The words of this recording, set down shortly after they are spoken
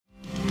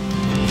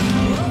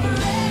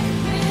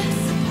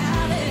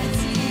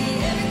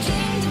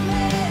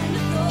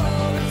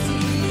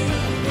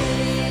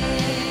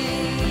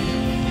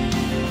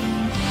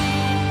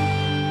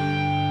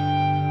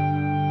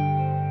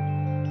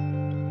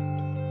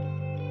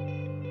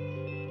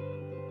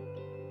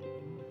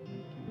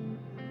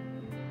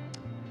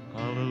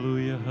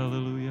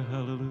hallelujah,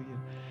 hallelujah.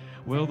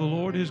 Well, the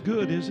Lord is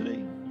good, isn't He?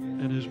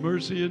 And His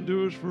mercy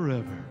endures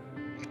forever.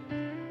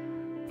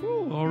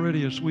 Ooh,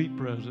 already a sweet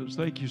presence.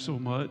 Thank you so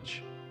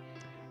much.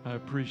 I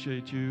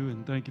appreciate you,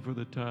 and thank you for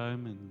the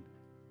time and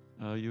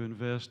you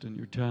invest in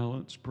your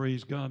talents.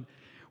 Praise God.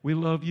 We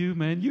love you,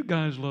 man. You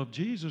guys love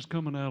Jesus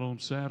coming out on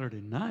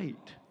Saturday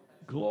night.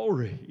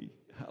 Glory.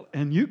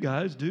 And you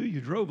guys do.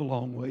 You drove a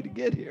long way to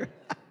get here.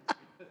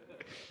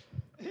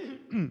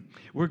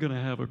 We're going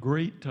to have a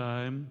great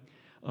time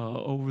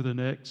over the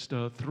next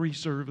 3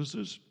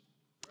 services.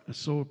 I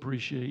so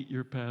appreciate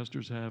your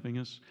pastors having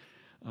us.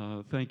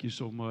 Thank you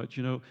so much.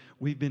 You know,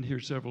 we've been here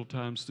several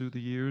times through the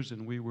years,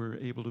 and we were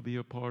able to be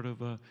a part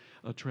of a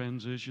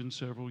transition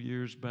several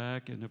years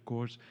back, and of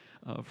course,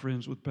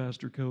 friends with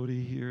Pastor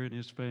Cody here and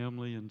his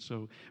family. And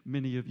so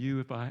many of you,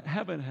 if I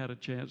haven't had a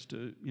chance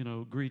to,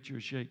 greet you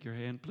or shake your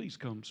hand, please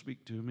come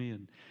speak to me.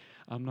 And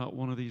I'm not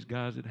one of these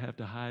guys that have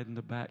to hide in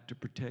the back to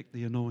protect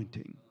the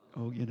anointing.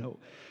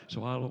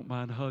 So I don't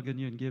mind hugging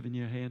you and giving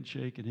you a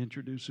handshake and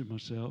introducing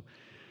myself.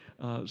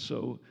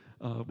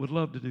 Would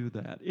love to do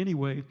that.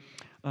 Anyway,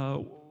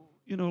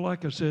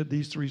 like I said,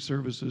 these 3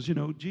 services,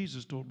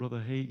 Jesus told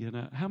Brother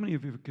Hagin. How many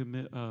of you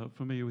are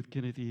familiar with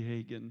Kenneth E.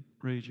 Hagin?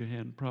 Raise your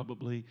hand,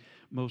 probably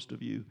most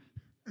of you.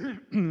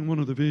 One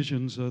of the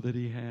visions that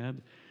he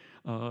had,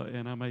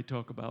 and I may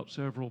talk about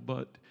several,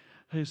 but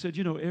he said,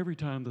 every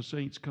time the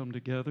saints come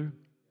together,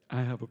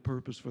 I have a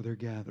purpose for their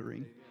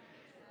gathering.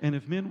 And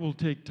if men will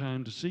take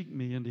time to seek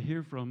me and to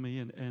hear from me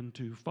and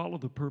to follow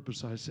the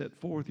purpose I set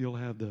forth, you'll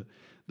have the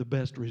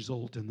best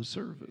result in the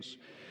service.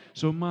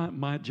 So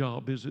my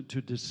job isn't to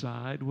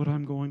decide what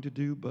I'm going to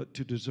do, but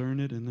to discern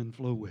it and then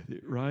flow with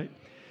it, right?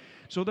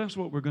 So that's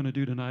what we're going to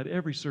do tonight.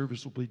 Every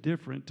service will be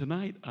different.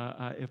 Tonight,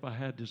 if I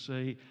had to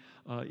say,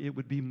 it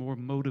would be more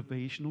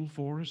motivational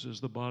for us as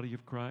the body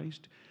of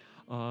Christ.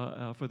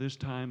 For this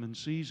time and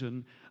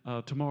season.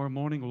 Tomorrow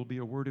morning will be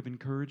a word of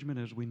encouragement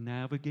as we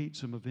navigate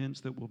some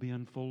events that will be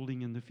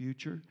unfolding in the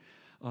future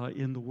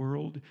in the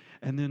world.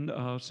 And then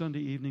Sunday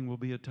evening will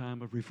be a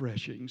time of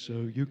refreshing.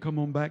 So you come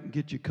on back and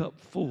get your cup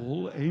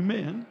full.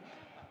 Amen.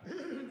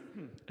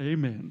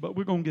 Amen. But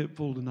we're going to get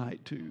full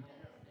tonight too.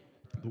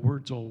 The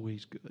word's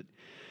always good.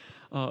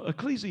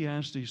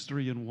 Ecclesiastes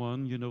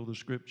 3:1, you know the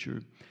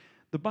scripture.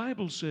 The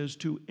Bible says,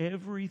 to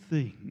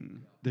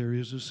everything there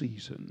is a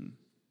season,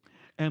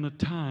 and a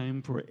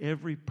time for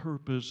every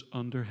purpose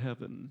under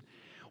heaven.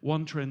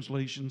 One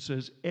translation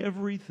says,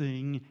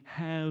 everything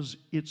has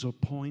its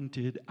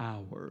appointed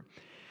hour.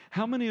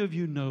 How many of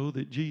you know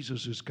that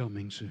Jesus is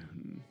coming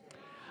soon?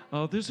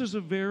 This is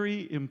a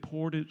very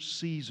important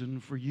season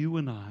for you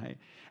and I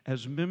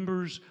as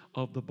members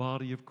of the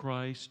body of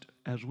Christ.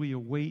 As we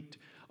await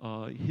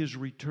His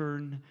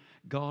return,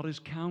 God is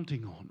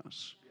counting on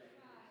us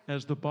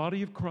as the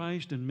body of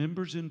Christ and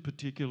members in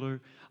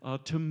particular,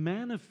 to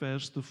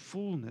manifest the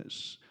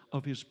fullness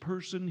of His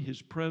person,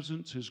 His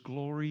presence, His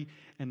glory,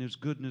 and His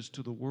goodness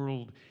to the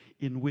world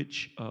in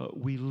which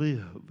we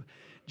live.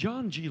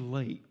 John G.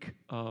 Lake,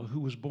 who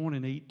was born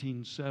in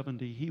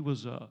 1870, he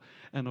was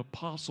an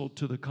apostle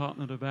to the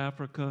continent of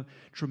Africa.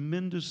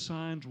 Tremendous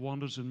signs,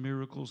 wonders, and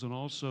miracles, and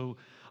also,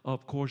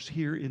 of course,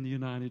 here in the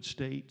United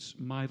States,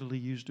 mightily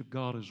used of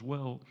God as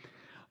well.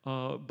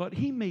 But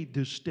he made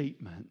this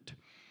statement.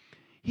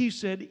 He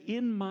said,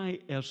 in my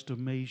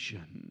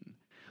estimation,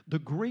 the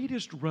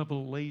greatest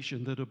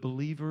revelation that a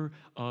believer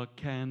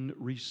can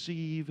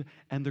receive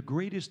and the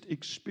greatest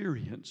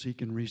experience he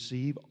can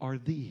receive are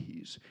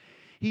these.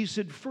 He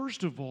said,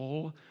 first of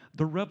all,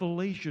 the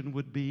revelation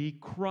would be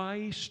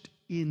Christ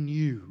in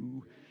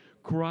you,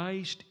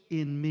 Christ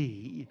in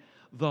me,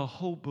 the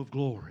hope of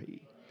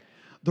glory.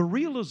 The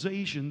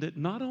realization that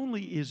not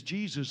only is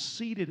Jesus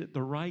seated at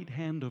the right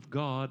hand of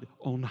God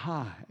on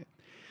high,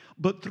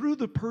 but through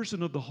the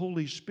person of the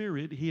Holy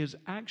Spirit, He has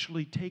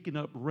actually taken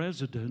up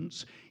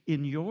residence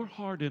in your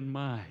heart and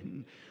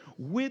mind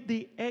with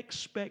the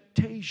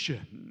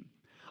expectation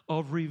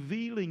of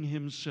revealing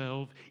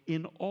Himself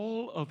in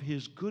all of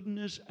His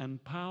goodness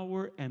and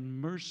power and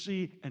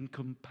mercy and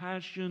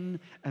compassion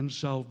and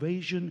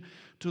salvation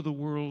to the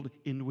world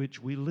in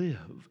which we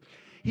live.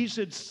 He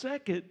said,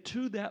 second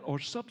to that or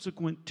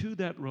subsequent to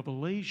that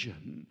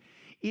revelation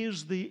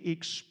is the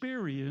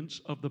experience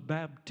of the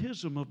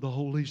baptism of the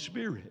Holy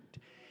Spirit,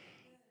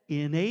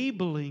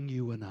 enabling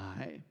you and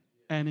I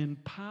and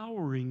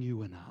empowering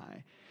you and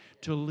I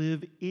to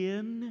live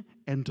in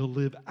and to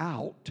live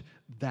out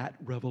that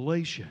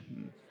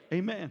revelation.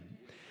 Amen.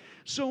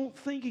 So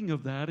thinking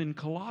of that in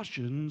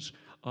Colossians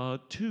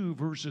 2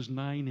 verses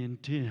 9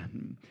 and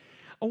 10,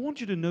 I want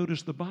you to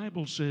notice the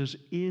Bible says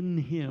in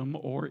Him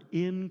or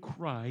in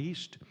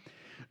Christ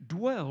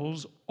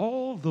dwells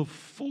all the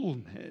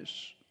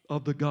fullness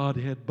of the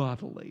Godhead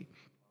bodily.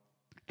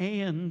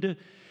 And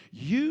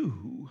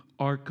you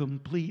are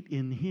complete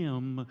in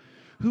Him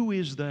who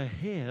is the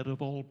head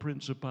of all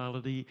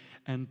principality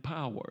and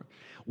power.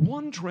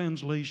 One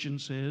translation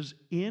says,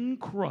 in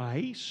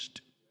Christ,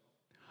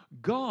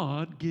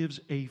 God gives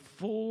a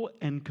full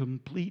and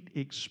complete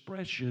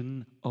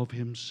expression of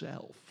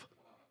Himself.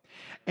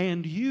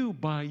 And you,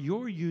 by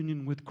your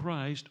union with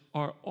Christ,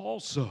 are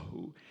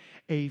also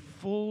a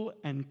full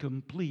and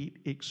complete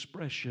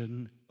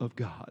expression of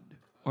God.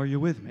 Are you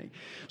with me?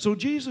 So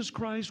Jesus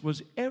Christ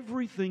was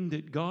everything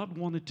that God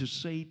wanted to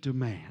say to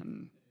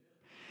man.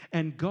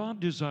 And God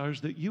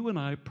desires that you and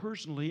I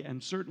personally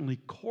and certainly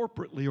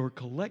corporately or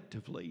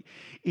collectively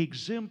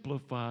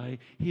exemplify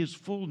His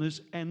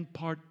fullness, and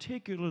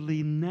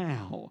particularly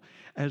now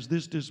as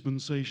this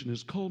dispensation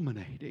is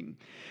culminating.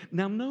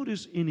 Now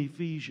notice in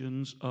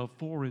Ephesians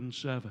 4 and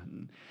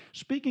 7,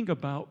 speaking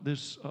about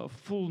this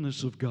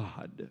fullness of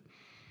God,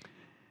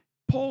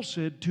 Paul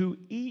said, to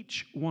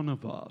each one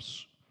of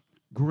us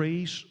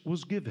grace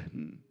was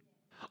given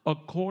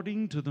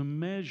according to the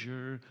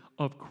measure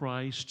of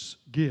Christ's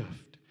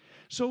gift.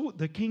 So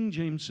the King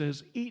James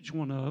says, each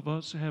one of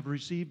us have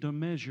received a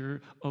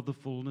measure of the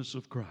fullness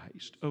of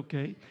Christ.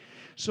 Okay?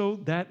 So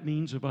that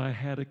means if I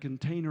had a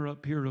container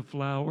up here of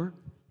flour,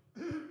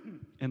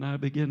 and I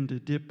begin to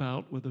dip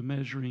out with a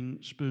measuring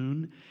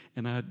spoon,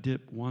 and I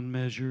dip one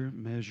measure,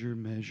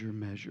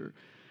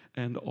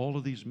 and all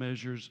of these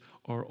measures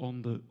are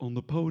on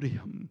the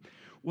podium.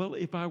 Well,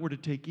 if I were to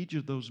take each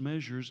of those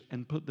measures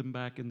and put them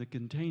back in the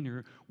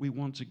container, we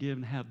once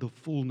again have the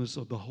fullness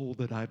of the whole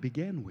that I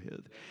began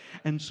with.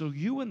 And so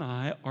you and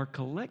I are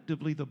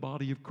collectively the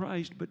body of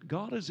Christ, but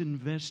God has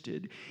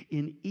invested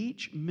in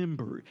each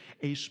member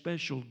a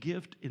special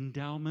gift,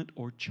 endowment,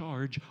 or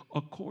charge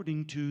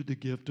according to the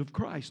gift of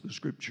Christ, the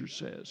Scripture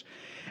says.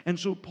 And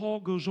so Paul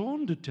goes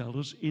on to tell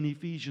us in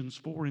Ephesians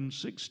 4 and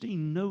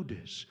 16,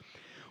 notice,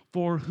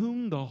 for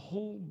whom the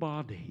whole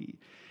body,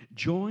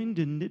 joined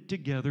and knit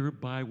together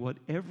by what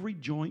every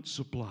joint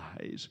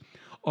supplies,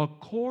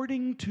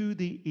 according to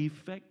the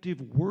effective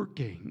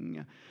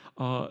working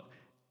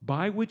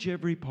by which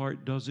every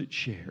part does its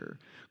share,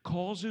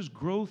 causes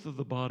growth of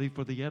the body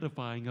for the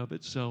edifying of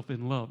itself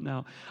in love.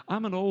 Now,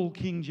 I'm an old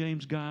King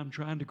James guy. I'm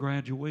trying to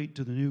graduate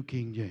to the new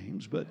King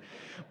James.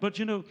 But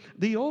you know,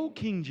 the old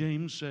King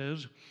James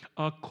says,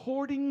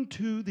 according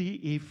to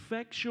the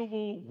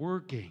effectual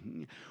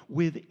working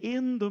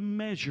within the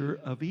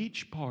measure of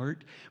each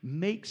part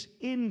makes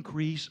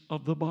increase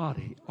of the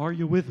body. Are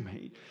you with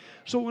me?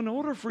 So in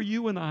order for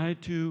you and I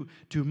to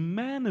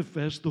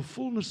manifest the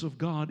fullness of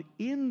God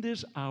in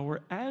this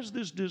hour, as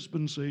this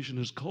dispensation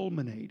is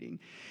culminating,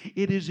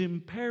 it is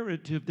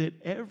imperative that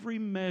every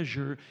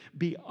measure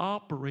be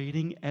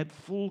operating at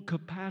full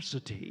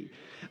capacity,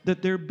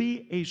 that there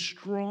be a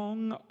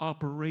strong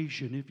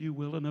operation, if you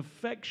will, an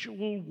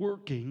effectual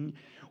working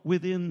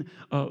within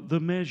the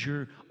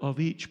measure of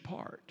each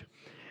part.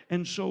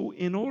 And so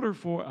in order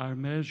for our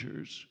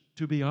measures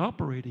to be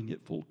operating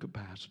at full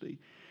capacity,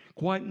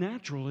 quite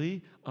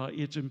naturally,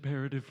 it's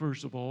imperative,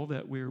 first of all,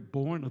 that we're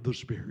born of the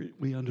Spirit.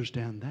 We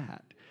understand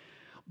that.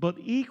 But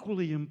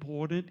equally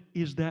important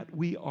is that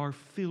we are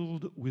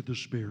filled with the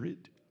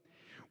Spirit.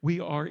 We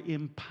are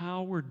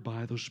empowered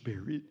by the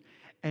Spirit,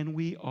 and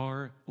we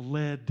are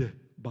led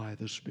by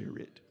the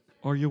Spirit.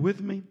 Are you with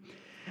me?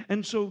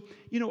 And so,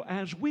 you know,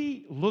 as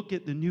we look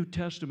at the New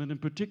Testament,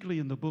 and particularly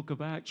in the book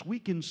of Acts, we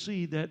can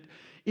see that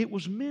it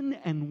was men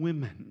and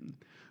women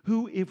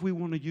who, if we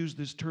want to use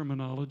this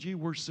terminology,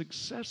 were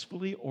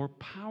successfully or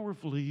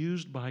powerfully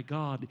used by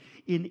God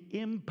in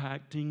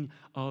impacting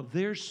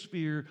their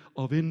sphere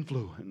of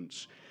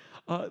influence.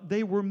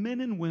 They were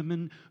men and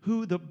women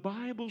who the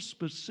Bible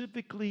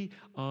specifically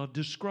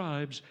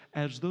describes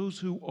as those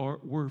who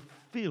were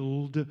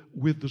filled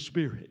with the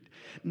Spirit.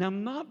 Now,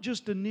 not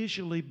just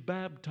initially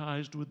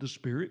baptized with the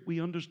Spirit,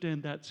 we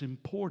understand that's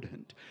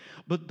important,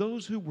 but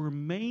those who were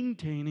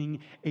maintaining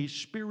a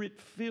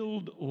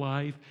Spirit-filled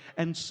life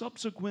and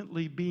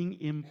subsequently being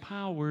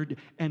empowered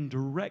and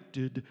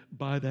directed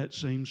by that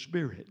same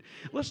Spirit.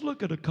 Let's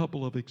look at a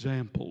couple of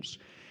examples.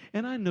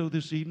 And I know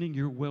this evening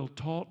you're well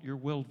taught, you're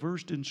well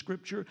versed in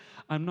Scripture.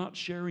 I'm not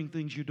sharing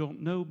things you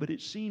don't know, but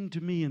it seemed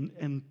to me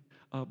and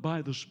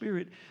by the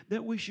Spirit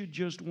that we should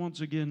just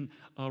once again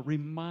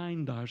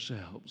remind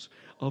ourselves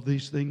of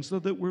these things so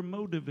that we're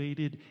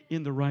motivated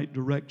in the right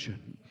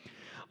direction.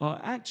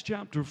 Acts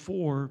chapter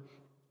 4,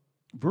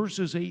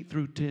 verses 8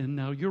 through 10.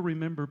 Now, you'll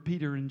remember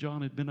Peter and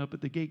John had been up at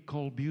the gate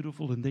called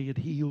Beautiful, and they had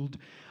healed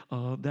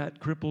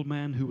that crippled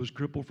man who was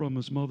crippled from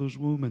his mother's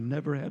womb and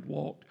never had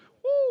walked.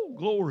 Woo,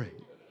 glory.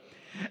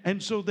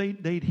 And so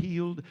they'd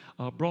healed,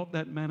 brought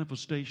that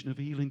manifestation of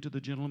healing to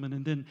the gentleman,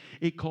 and then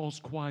it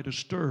caused quite a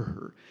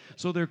stir.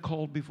 So they're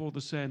called before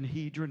the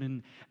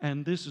Sanhedrin,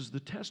 and this is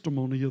the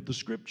testimony of the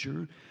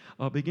Scripture,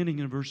 beginning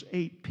in verse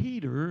 8.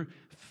 Peter,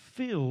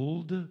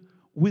 filled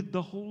with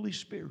the Holy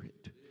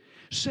Spirit,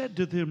 said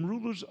to them,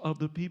 rulers of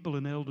the people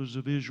and elders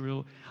of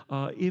Israel,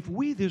 if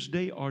we this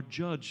day are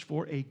judged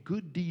for a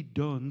good deed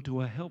done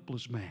to a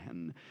helpless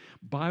man,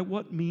 by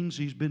what means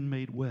he's been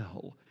made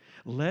well,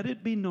 let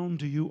it be known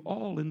to you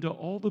all and to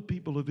all the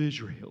people of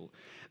Israel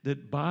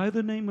that by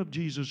the name of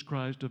Jesus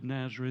Christ of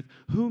Nazareth,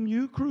 whom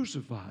you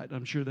crucified,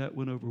 I'm sure that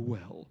went over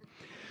well,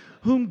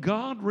 whom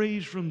God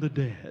raised from the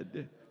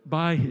dead,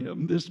 by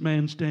him this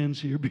man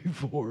stands here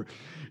before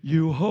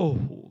you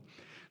whole.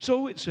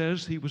 So it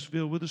says he was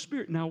filled with the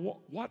Spirit. Now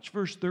watch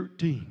verse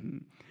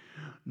 13.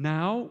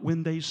 Now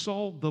when they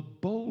saw the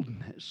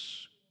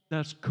boldness,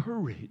 that's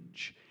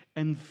courage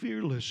and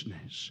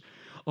fearlessness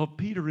of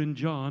Peter and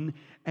John,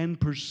 and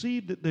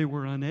perceived that they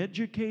were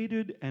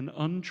uneducated and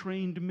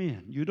untrained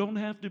men. You don't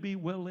have to be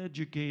well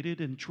educated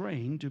and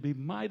trained to be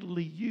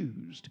mightily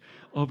used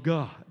of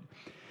God.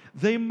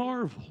 They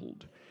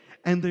marveled,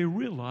 and they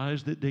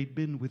realized that they'd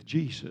been with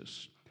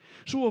Jesus.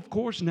 So, of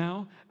course,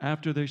 now,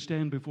 after they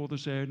stand before the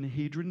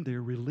Sanhedrin,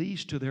 they're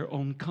released to their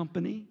own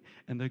company,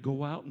 and they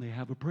go out and they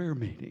have a prayer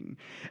meeting.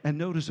 And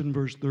notice in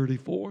verse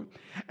 34,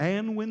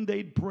 and when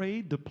they'd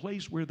prayed, the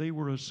place where they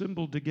were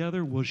assembled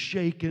together was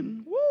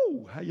shaken.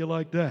 Woo! How you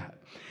like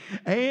that?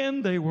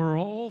 And they were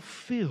all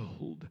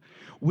filled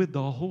with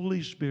the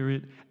Holy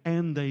Spirit,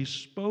 and they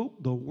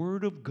spoke the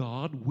word of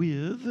God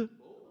with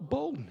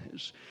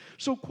boldness.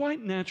 So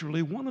quite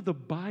naturally, one of the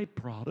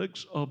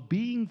byproducts of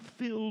being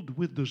filled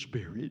with the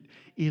Spirit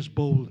is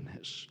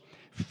boldness,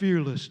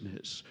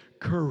 fearlessness,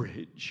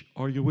 courage.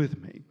 Are you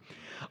with me?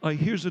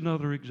 Here's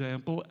another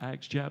example,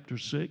 Acts chapter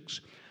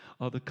 6.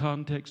 The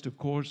context, of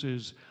course,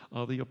 is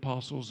the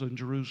apostles in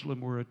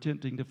Jerusalem were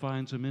attempting to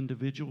find some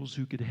individuals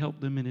who could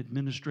help them in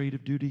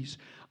administrative duties,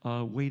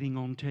 waiting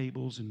on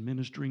tables and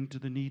ministering to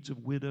the needs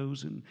of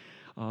widows. And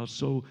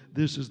so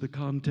this is the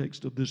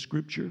context of this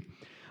scripture.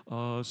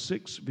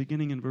 6,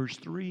 beginning in verse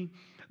 3.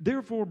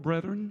 Therefore,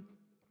 brethren,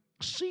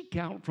 seek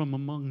out from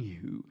among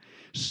you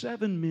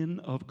 7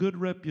 men of good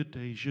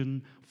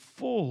reputation,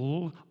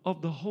 full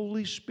of the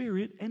Holy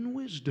Spirit and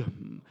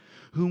wisdom,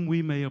 whom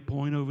we may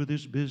appoint over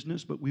this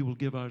business, but we will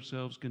give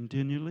ourselves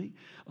continually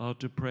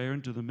to prayer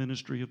and to the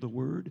ministry of the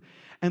word.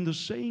 And the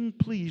saying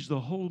pleased the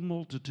whole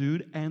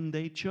multitude, and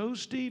they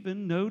chose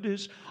Stephen,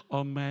 notice,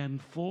 a man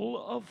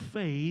full of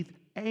faith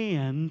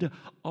and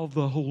of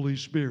the Holy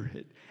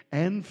Spirit,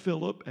 and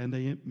Philip, and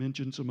they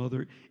mention some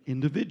other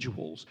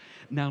individuals.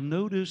 Now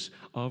notice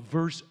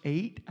verse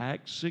 8,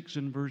 Acts 6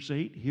 and verse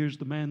 8. Here's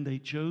the man they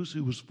chose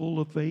who was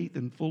full of faith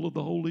and full of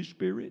the Holy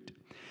Spirit.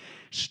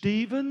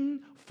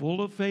 Stephen,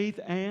 full of faith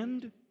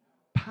and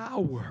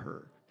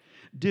power,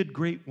 did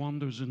great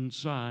wonders and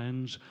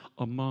signs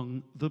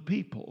among the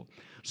people.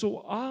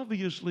 So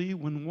obviously,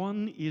 when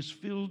one is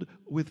filled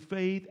with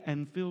faith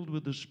and filled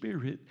with the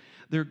Spirit,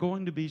 there are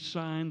going to be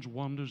signs,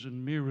 wonders,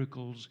 and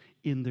miracles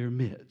in their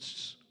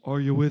midst. Are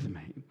you with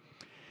me?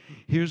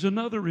 Here's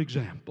another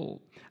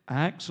example.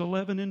 Acts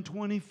 11 and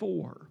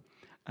 24.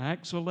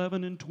 Acts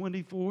 11 and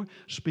 24,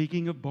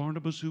 speaking of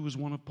Barnabas, who was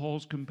one of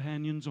Paul's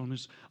companions on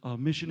his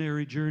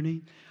missionary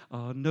journey.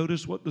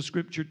 Notice what the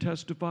scripture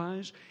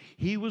testifies.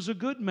 He was a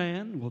good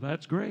man. Well,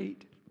 that's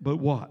great. But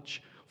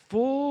watch.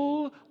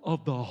 Full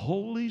of the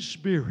Holy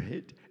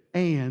Spirit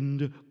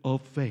and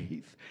of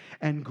faith.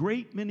 And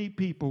great many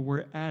people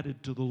were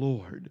added to the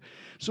Lord.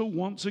 So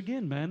once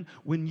again, man,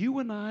 when you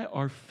and I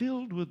are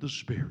filled with the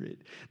Spirit,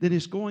 then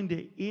it's going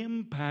to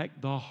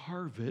impact the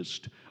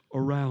harvest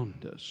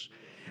around us.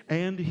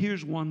 And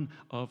here's one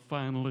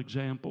final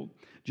example,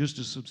 just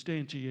to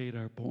substantiate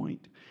our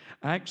point.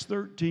 Acts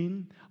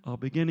 13,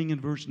 beginning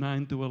in verse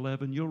 9 through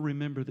 11, you'll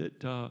remember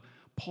that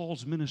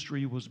Paul's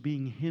ministry was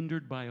being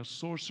hindered by a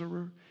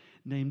sorcerer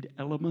named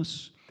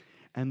Elymas.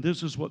 And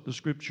this is what the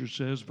scripture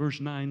says,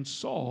 verse 9,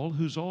 Saul,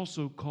 who's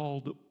also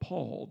called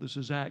Paul. This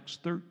is Acts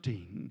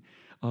 13,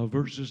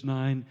 verses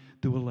 9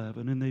 through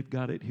 11, and they've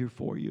got it here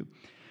for you.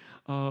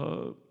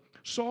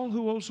 Saul,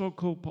 who also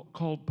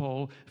called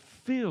Paul,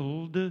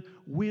 filled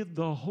with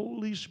the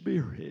Holy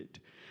Spirit,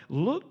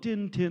 looked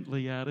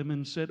intently at him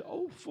and said,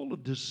 "Oh, full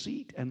of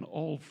deceit and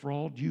all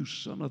fraud, you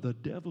son of the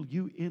devil,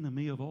 you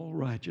enemy of all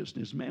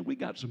righteousness." Man, we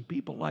got some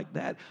people like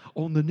that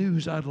on the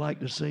news. I'd like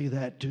to say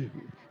that too.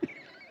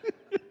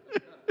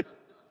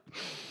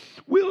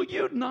 Will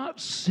you not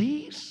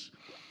cease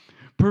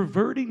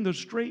perverting the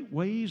straight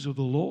ways of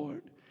the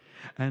Lord?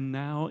 And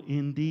now,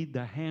 indeed,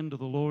 the hand of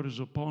the Lord is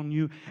upon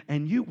you,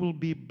 and you will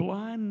be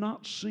blind,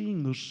 not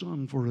seeing the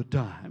sun for a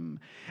time.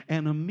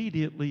 And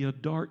immediately a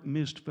dark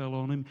mist fell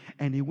on him,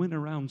 and he went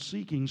around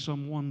seeking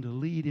someone to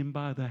lead him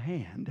by the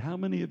hand. How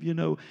many of you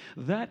know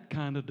that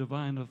kind of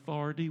divine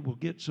authority will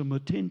get some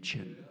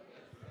attention?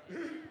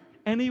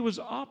 And he was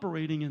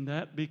operating in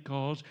that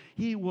because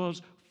he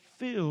was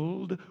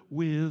filled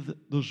with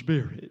the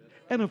Spirit.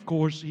 And of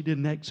course, he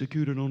didn't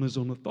execute it on his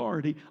own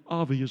authority.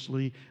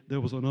 Obviously, there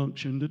was an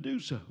unction to do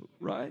so,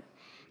 right?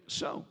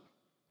 So,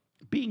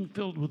 being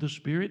filled with the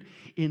Spirit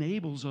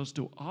enables us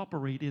to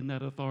operate in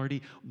that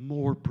authority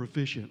more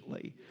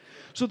proficiently.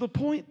 So the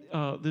point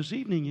this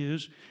evening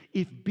is,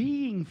 if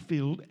being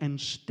filled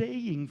and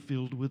staying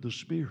filled with the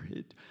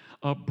Spirit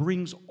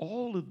brings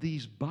all of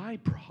these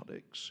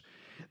byproducts,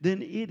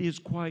 then it is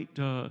quite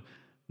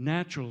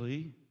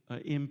naturally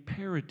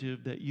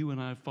imperative that you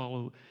and I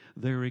follow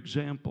their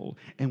example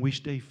and we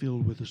stay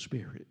filled with the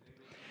Spirit.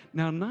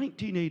 Now, in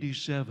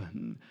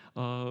 1987,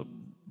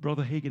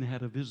 Brother Hagin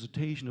had a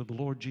visitation of the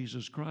Lord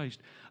Jesus Christ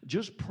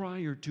just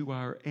prior to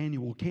our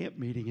annual camp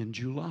meeting in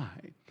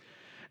July.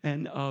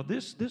 And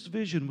this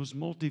vision was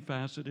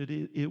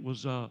multifaceted. It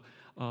was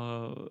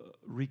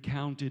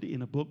recounted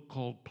in a book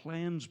called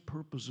Plans,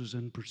 Purposes,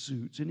 and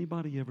Pursuits.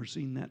 Anybody ever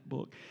seen that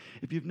book?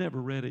 If you've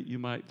never read it, you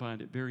might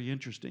find it very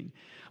interesting.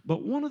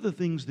 But one of the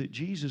things that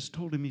Jesus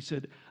told him, he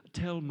said,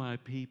 "Tell my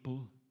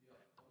people,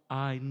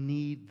 I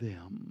need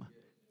them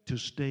to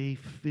stay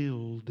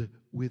filled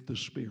with the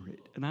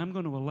Spirit." And I'm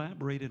going to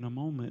elaborate in a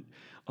moment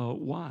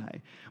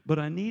why. But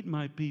I need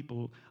my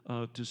people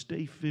to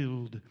stay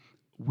filled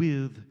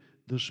with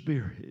the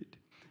Spirit.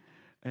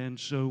 And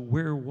so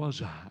where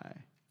was I?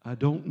 I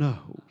don't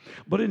know.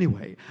 But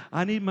anyway,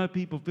 I need my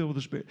people filled with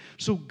the Spirit.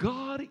 So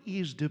God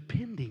is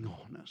depending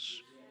on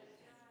us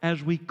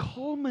as we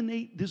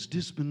culminate this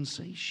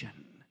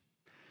dispensation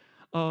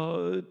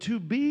to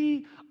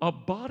be a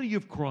body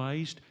of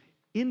Christ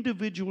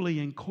individually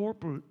and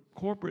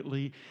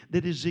corporately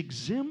that is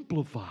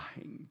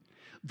exemplifying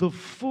the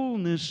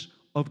fullness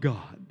of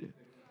God.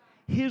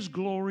 His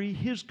glory,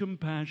 His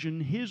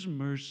compassion, His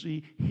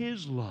mercy,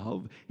 His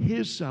love,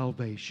 His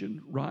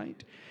salvation,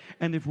 right?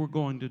 And if we're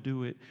going to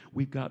do it,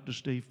 we've got to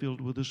stay filled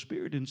with the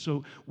Spirit. And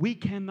so we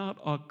cannot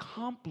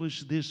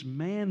accomplish this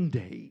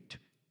mandate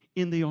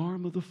in the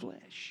arm of the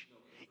flesh.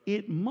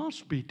 It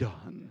must be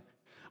done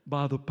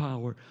by the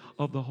power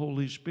of the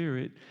Holy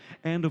Spirit.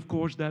 And of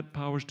course, that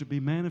power is to be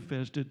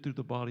manifested through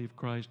the body of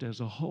Christ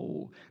as a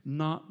whole,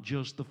 not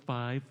just the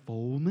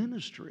fivefold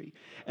ministry.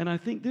 And I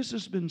think this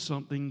has been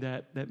something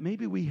that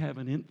maybe we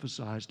haven't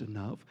emphasized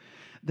enough,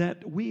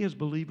 that we as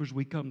believers,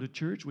 we come to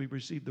church, we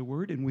receive the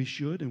word, and we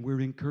should, and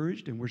we're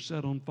encouraged, and we're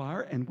set on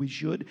fire, and we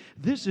should.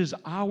 This is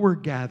our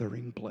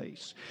gathering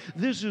place.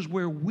 This is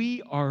where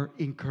we are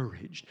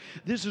encouraged.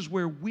 This is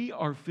where we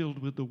are filled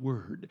with the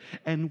word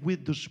and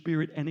with the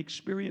Spirit and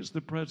experience the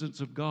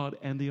presence of God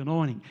and the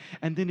anointing.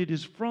 And then it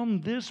is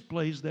from this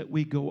place that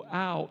we go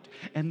out,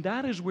 and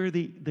that is where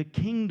the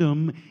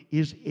kingdom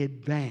is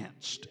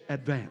advanced.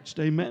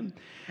 Amen?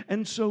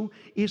 And so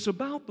it's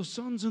about the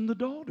sons and the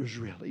daughters,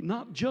 really,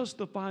 not just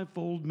the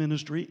fivefold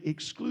ministry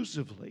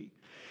exclusively.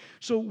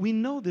 So we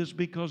know this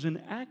because in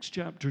Acts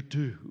chapter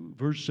 2,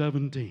 verse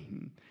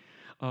 17,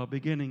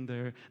 beginning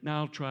there. Now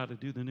I'll try to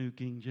do the New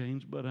King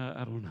James, but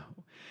I don't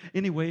know.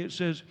 Anyway, it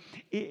says,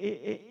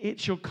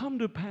 it shall come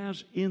to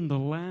pass in the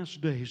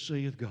last day,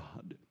 saith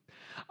God,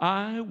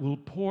 I will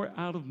pour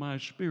out of my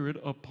Spirit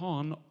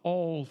upon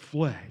all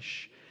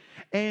flesh,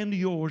 and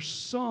your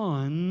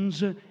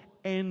sons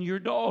and your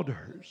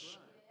daughters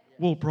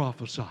will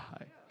prophesy.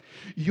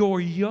 Your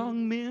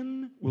young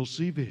men will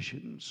see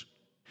visions.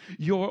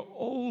 Your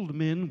old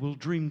men will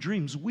dream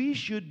dreams. We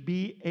should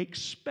be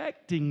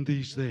expecting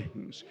these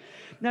things.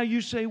 Now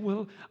you say,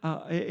 well,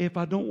 if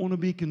I don't want to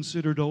be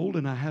considered old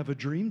and I have a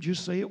dream,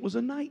 just say it was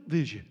a night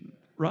vision,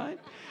 right?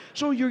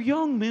 So your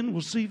young men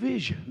will see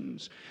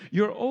visions.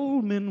 Your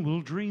old men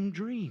will dream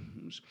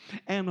dreams.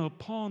 And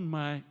upon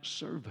my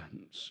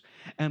servants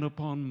and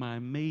upon my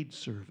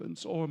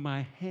maidservants or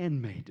my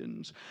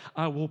handmaidens,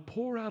 I will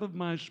pour out of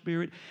my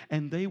Spirit,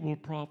 and they will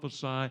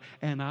prophesy,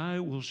 and I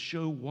will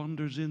show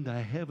wonders in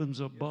the heavens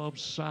above,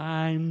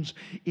 signs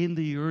in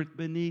the earth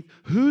beneath.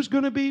 Who's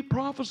going to be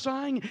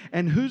prophesying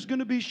and who's going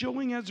to be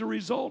showing as a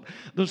result?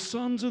 The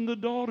sons and the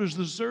daughters,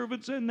 the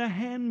servants and the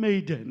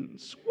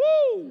handmaidens.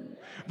 Woo!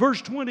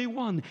 Verse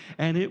 21,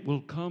 and it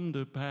will come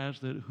to pass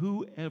that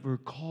whoever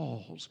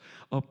calls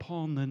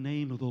upon the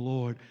name of the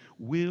Lord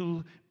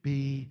will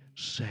be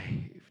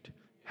saved.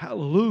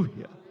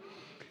 Hallelujah.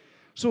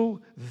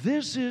 So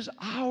this is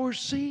our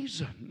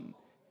season.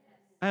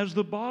 As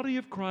the body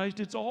of Christ,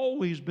 it's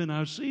always been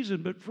our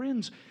season. But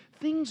friends,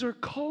 things are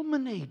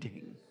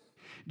culminating.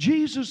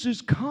 Jesus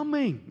is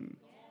coming.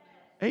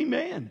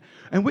 Amen.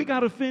 And we got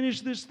to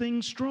finish this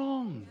thing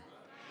strong.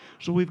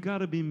 So we've got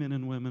to be men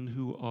and women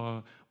who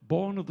are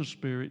born of the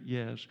Spirit,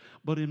 yes,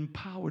 but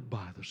empowered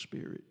by the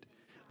Spirit,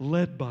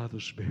 led by the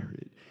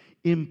Spirit,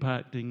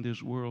 impacting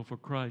this world for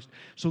Christ.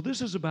 So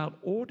this is about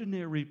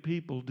ordinary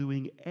people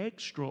doing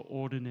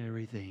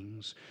extraordinary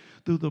things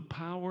through the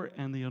power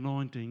and the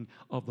anointing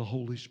of the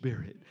Holy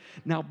Spirit.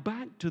 Now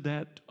back to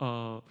that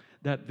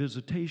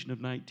visitation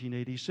of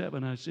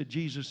 1987, I said,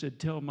 Jesus said,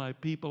 tell my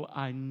people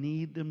I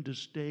need them to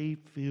stay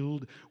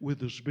filled with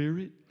the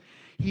Spirit.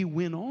 He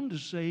went on to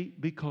say,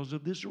 because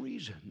of this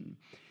reason.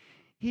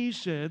 He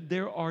said,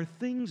 there are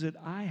things that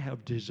I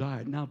have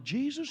desired. Now,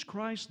 Jesus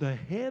Christ, the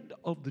head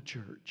of the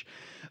church,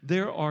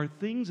 there are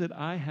things that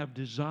I have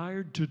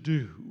desired to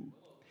do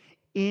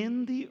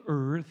in the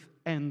earth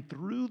and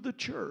through the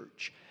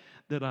church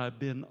that I've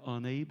been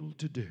unable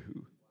to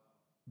do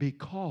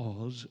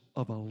because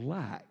of a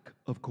lack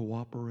of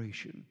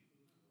cooperation.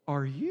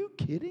 Are you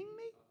kidding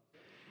me?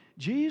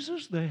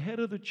 Jesus, the head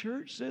of the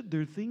church, said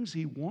there are things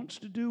he wants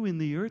to do in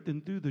the earth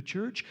and through the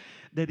church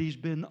that he's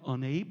been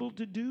unable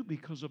to do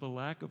because of a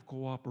lack of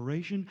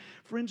cooperation.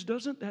 Friends,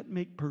 doesn't that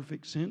make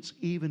perfect sense,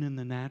 even in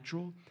the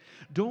natural?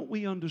 Don't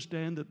we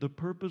understand that the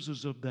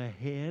purposes of the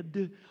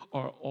head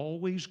are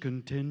always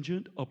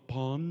contingent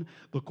upon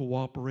the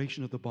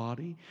cooperation of the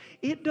body?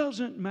 It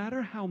doesn't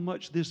matter how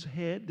much this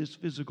head, this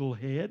physical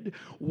head,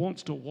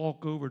 wants to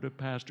walk over to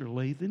Pastor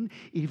Lathan.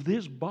 If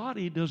this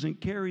body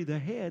doesn't carry the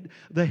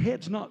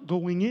head's not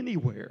going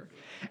anywhere.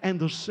 And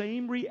the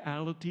same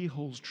reality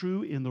holds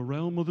true in the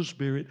realm of the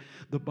Spirit.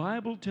 The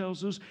Bible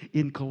tells us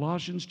in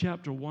Colossians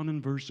chapter 1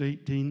 and verse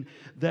 18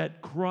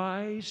 that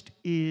Christ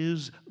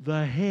is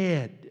the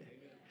head.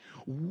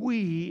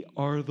 We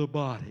are the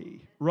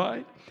body,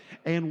 right?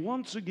 And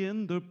once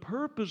again, the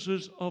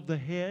purposes of the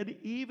head,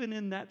 even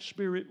in that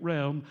spirit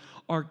realm,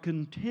 are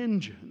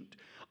contingent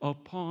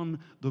upon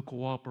the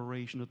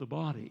cooperation of the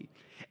body.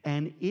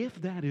 And if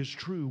that is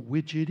true,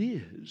 which it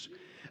is,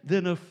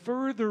 then a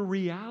further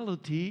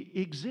reality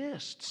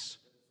exists.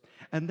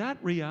 And that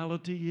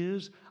reality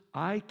is,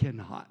 I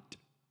cannot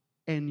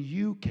and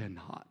you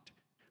cannot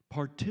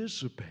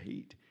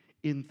participate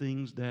in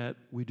things that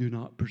we do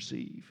not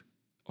perceive.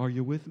 Are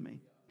you with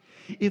me?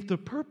 If the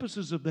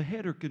purposes of the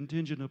head are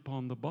contingent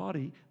upon the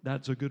body,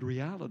 that's a good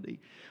reality.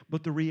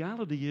 But the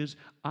reality is,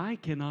 I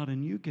cannot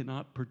and you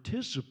cannot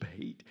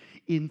participate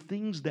in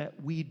things that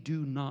we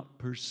do not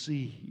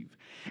perceive.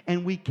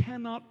 And we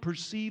cannot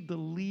perceive the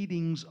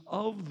leadings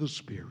of the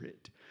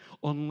Spirit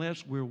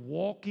unless we're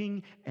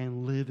walking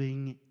and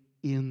living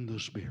in the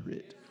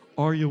Spirit.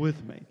 Are you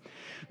with me?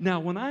 Now,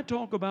 when I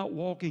talk about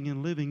walking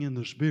and living in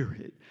the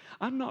Spirit,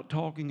 I'm not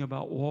talking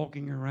about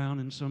walking around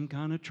in some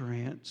kind of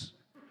trance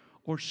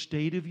or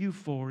state of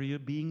euphoria,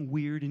 being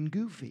weird and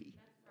goofy.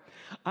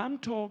 I'm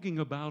talking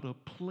about a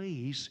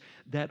place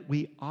that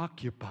we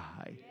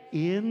occupy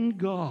in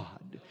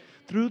God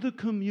through the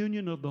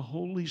communion of the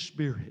Holy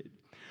Spirit,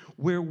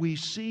 where we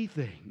see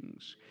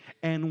things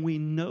and we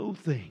know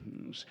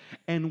things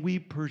and we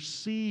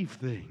perceive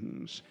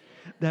things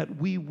that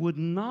we would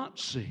not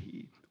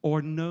see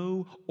or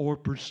know or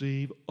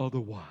perceive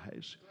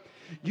otherwise.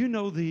 You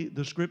know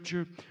the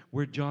scripture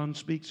where John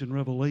speaks in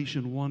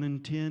Revelation 1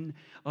 and 10?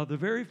 The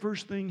very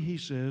first thing he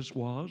says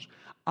was,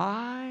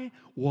 I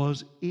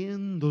was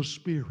in the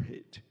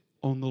Spirit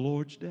on the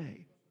Lord's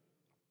day.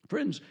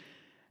 Friends,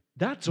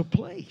 that's a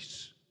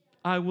place.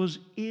 I was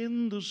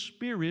in the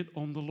Spirit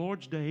on the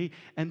Lord's day.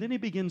 And then he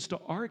begins to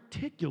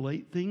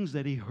articulate things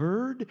that he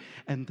heard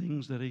and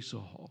things that he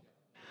saw.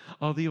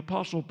 The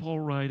Apostle Paul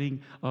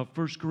writing 1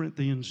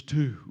 Corinthians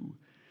 2,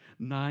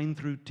 9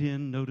 through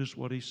 10, notice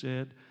what he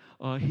said.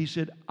 He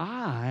said,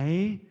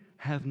 I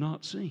have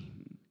not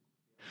seen,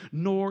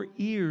 nor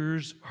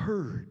ears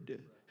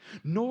heard,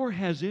 nor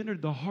has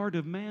entered the heart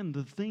of man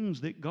the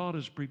things that God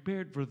has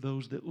prepared for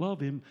those that love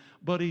him,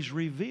 but he's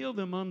revealed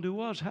them unto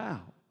us.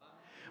 How?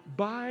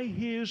 By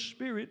his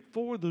Spirit,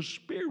 for the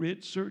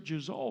Spirit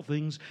searches all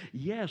things,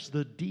 yes,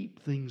 the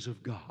deep things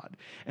of God.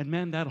 And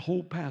man, that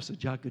whole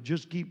passage, I could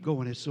just keep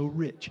going. It's so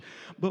rich.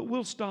 But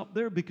we'll stop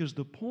there because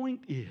the point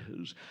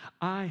is,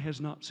 eye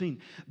has not seen.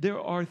 There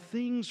are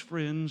things,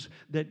 friends,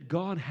 that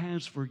God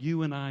has for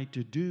you and I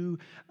to do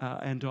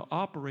and to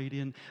operate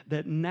in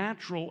that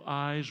natural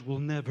eyes will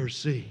never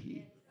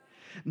see.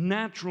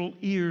 Natural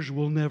ears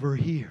will never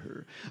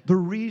hear. The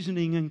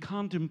reasoning and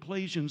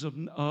contemplations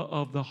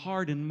of the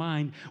heart and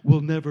mind will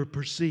never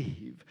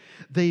perceive.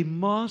 They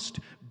must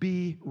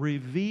be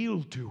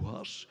revealed to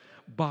us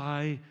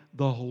by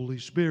the Holy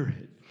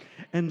Spirit.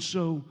 And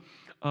so,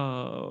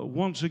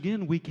 once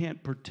again, we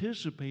can't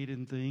participate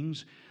in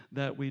things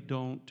that we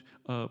don't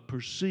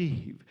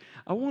perceive.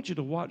 I want you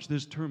to watch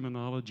this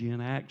terminology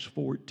in Acts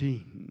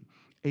 14,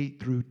 8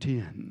 through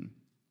 10.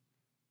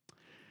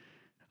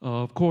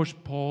 Of course,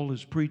 Paul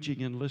is preaching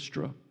in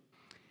Lystra.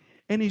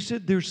 And he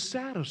said, there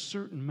sat a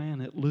certain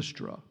man at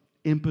Lystra,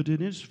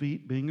 impotent in his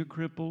feet, being a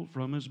cripple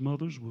from his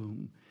mother's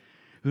womb,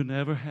 who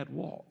never had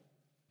walked.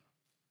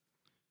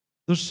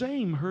 The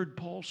same heard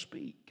Paul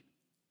speak.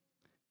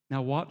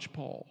 Now watch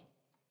Paul.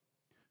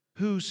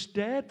 Who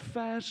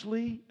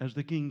steadfastly, as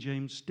the King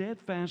James,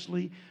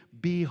 steadfastly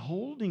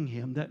beholding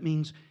him, that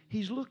means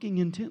he's looking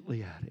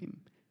intently at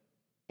him,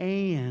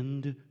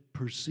 and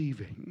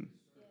perceiving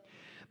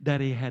that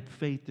he had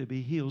faith to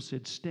be healed,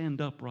 said,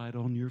 stand upright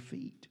on your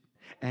feet.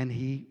 And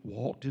he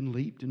walked and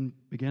leaped and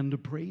began to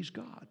praise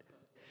God.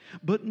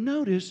 But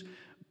notice,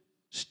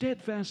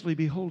 steadfastly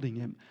beholding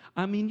him.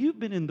 I mean, you've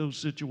been in those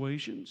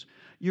situations.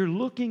 You're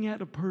looking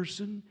at a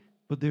person,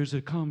 but there's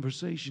a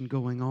conversation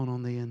going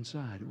on the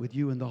inside with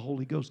you and the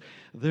Holy Ghost.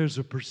 There's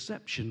a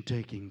perception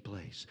taking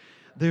place.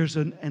 There's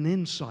an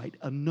insight,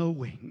 a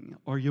knowing.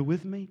 Are you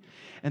with me?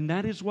 And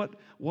that is what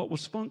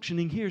was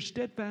functioning here,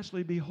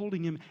 steadfastly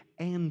beholding him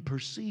and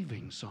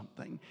perceiving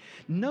something.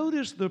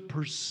 Notice the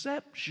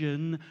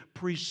perception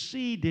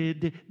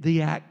preceded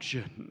the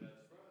action.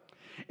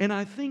 And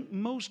I think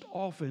most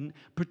often,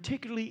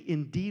 particularly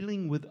in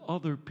dealing with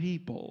other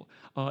people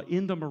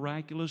in the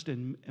miraculous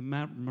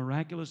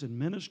and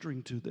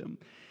ministering to them,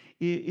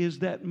 is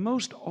that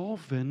most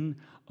often,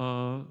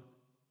 the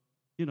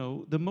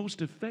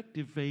most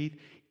effective faith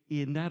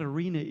in that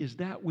arena is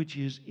that which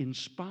is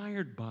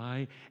inspired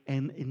by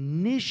and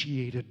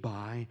initiated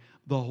by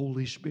the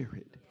Holy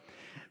Spirit.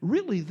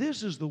 Really,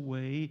 this is the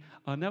way.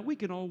 Now, we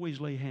can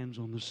always lay hands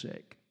on the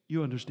sick.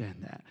 You understand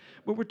that.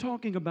 But we're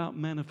talking about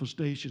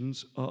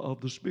manifestations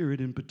of the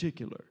Spirit in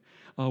particular,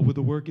 with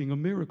the working of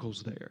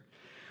miracles there.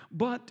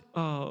 But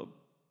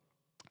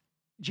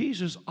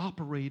Jesus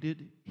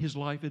operated his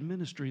life and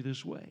ministry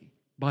this way,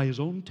 by his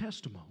own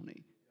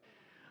testimony.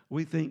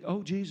 We think,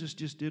 oh, Jesus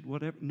just did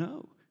whatever.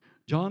 No.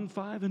 John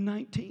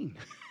 5:19.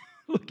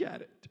 Look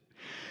at it.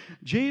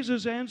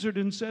 Jesus answered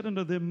and said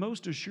unto them,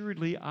 most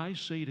assuredly I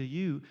say to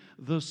you,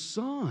 the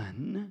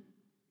Son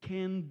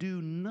can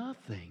do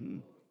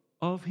nothing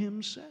of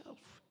himself.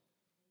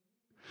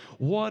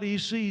 What he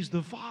sees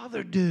the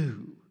Father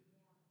do,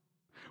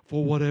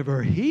 for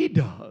whatever he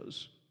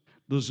does,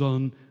 the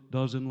Son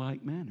does in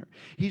like manner.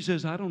 He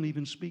says, I don't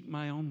even speak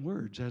my own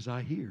words as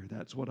I hear.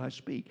 That's what I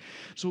speak.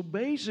 So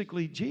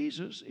basically,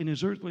 Jesus, in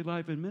his earthly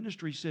life and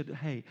ministry, said,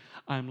 hey,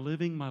 I'm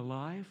living my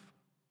life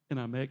and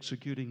I'm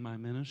executing my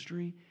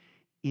ministry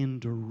in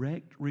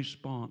direct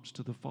response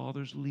to the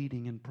Father's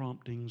leading and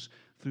promptings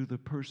through the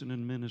person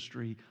and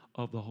ministry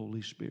of the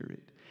Holy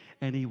Spirit.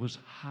 And he was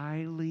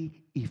highly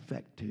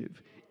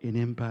effective in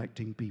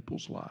impacting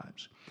people's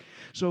lives.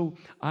 So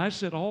I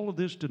said all of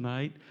this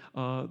tonight.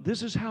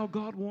 This is how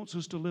God wants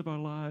us to live our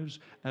lives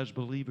as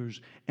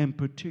believers, and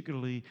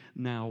particularly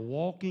now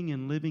walking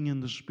and living in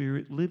the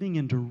Spirit, living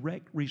in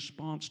direct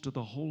response to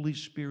the Holy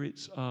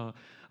Spirit's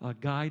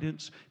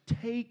guidance,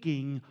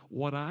 taking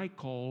what I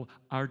call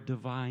our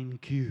divine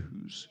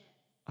cues.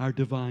 Our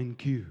divine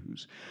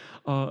cues.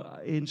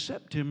 In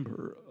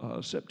September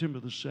the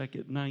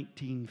 2nd,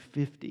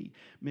 1950,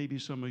 maybe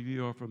some of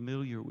you are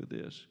familiar with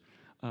this.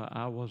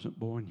 I wasn't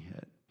born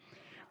yet.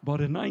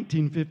 But in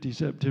 1950,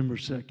 September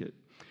 2nd,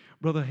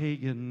 Brother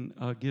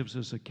Hagin gives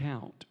us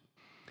account.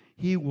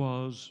 He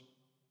was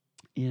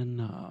in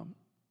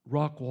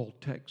Rockwall,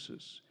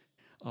 Texas,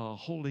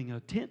 holding a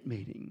tent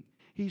meeting.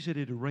 He said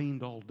it had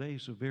rained all day,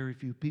 so very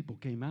few people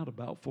came out,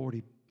 about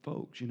 40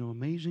 folks. You know,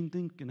 amazing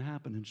things can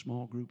happen in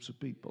small groups of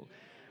people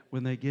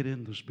when they get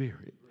in the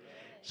Spirit.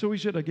 So he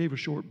said, I gave a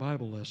short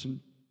Bible lesson,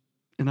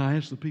 and I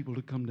asked the people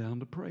to come down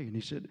to pray. And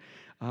he said,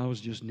 I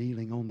was just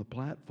kneeling on the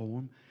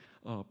platform,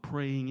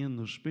 praying in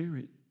the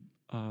Spirit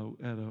at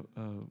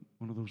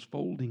one of those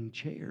folding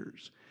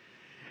chairs.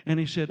 And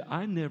he said,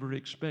 I never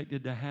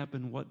expected to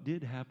happen what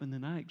did happen,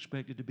 and I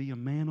expected to be a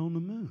man on the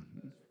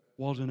moon.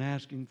 Wasn't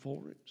asking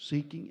for it,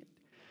 seeking it.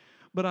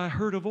 But I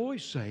heard a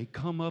voice say,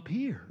 come up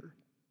here.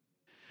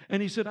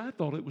 And he said, I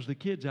thought it was the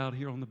kids out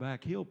here on the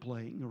back hill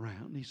playing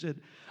around. He said,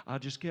 I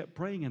just kept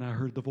praying, and I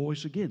heard the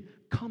voice again,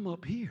 come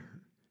up here.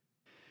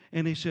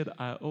 And he said,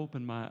 I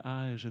opened my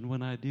eyes, and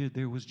when I did,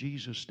 there was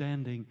Jesus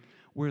standing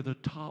where the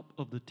top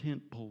of the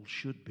tent pole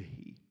should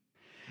be.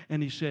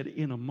 And he said,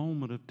 in a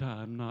moment of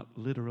time, not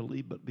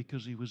literally, but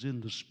because he was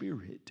in the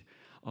Spirit,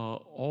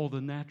 all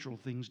the natural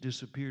things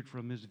disappeared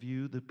from his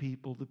view, the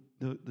people,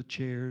 the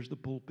chairs, the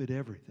pulpit,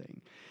 everything.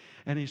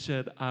 And he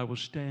said, I was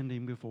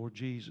standing before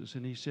Jesus.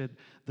 And he said,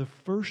 the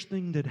first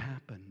thing that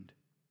happened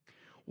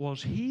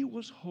was he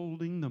was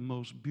holding the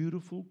most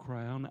beautiful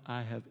crown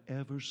I have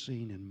ever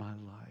seen in my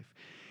life.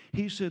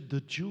 He said,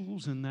 the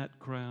jewels in that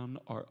crown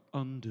are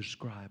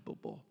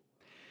undescribable.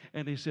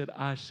 And he said,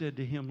 I said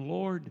to him,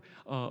 Lord,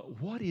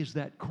 what is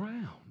that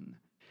crown?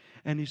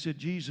 And he said,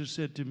 Jesus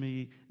said to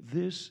me,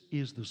 this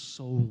is the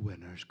soul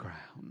winner's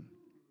crown.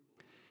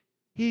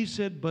 He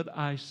said, but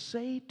I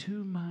say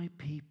to my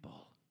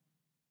people,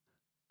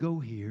 go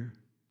here,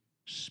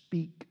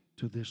 speak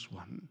to this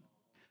one,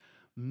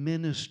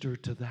 minister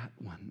to that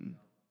one.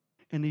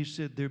 And he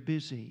said, they're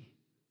busy,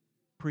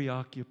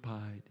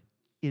 preoccupied,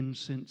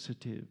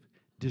 insensitive,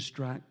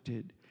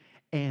 distracted,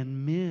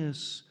 and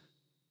miss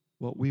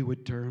what we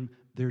would term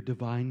their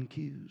divine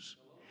cues.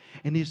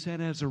 And he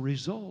said, as a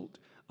result,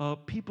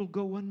 people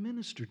go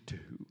unministered to,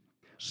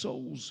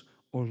 souls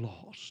are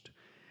lost.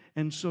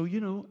 And so, you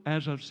know,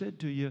 as I've said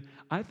to you,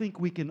 I think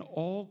we can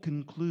all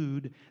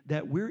conclude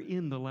that we're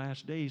in the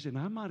last days, and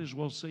I might as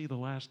well say the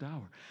last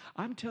hour.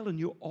 I'm telling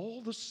you,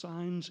 all the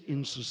signs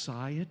in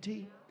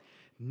society,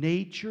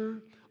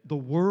 nature, the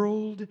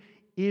world,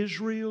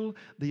 Israel,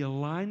 the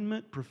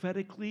alignment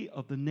prophetically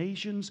of the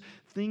nations,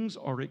 things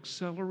are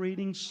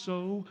accelerating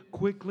so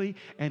quickly,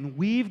 and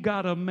we've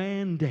got a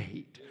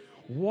mandate.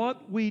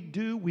 What we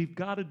do, we've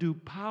got to do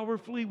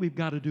powerfully, we've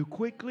got to do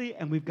quickly,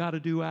 and we've got to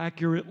do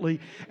accurately.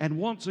 And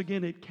once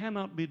again, it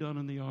cannot be done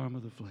in the arm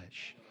of the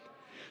flesh.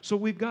 So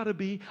we've got to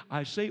be,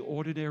 I say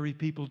ordinary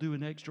people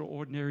doing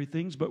extraordinary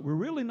things, but we're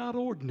really not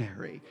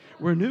ordinary.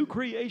 We're new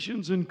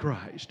creations in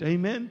Christ.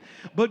 Amen?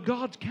 But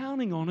God's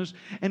counting on us.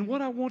 And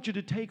what I want you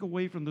to take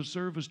away from the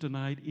service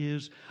tonight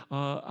is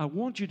I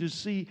want you to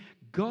see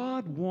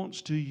God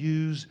wants to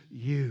use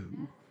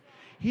you.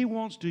 He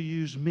wants to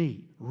use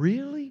me.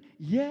 Really?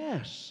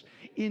 Yes.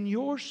 in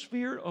your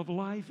sphere of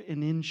life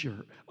and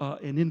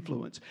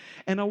influence.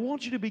 And I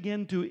want you to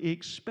begin to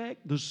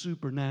expect the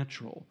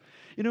supernatural.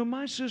 You know,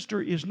 my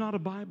sister is not a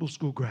Bible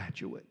school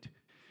graduate.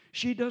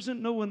 She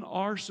doesn't know an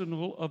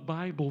arsenal of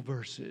Bible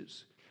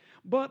verses,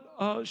 but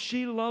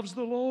she loves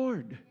the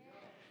Lord.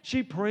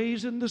 She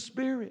prays in the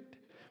Spirit,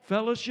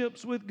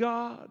 fellowships with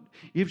God.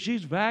 If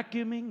she's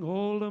vacuuming,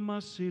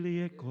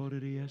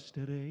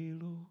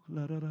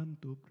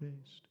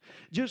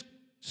 just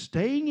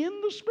staying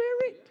in the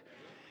Spirit.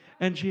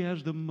 And she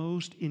has the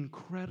most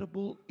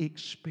incredible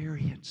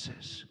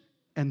experiences.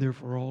 And they're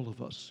for all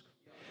of us.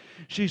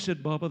 She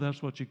said, Bubba,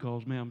 that's what she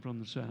calls me. I'm from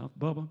the South.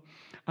 Bubba,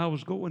 I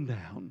was going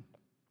down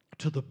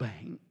to the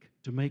bank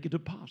to make a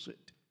deposit.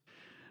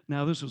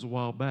 Now, this was a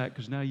while back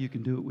because now you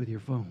can do it with your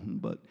phone,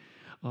 but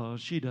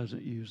she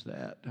doesn't use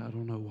that. I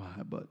don't know why,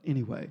 but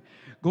anyway,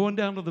 going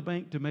down to the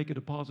bank to make a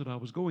deposit, I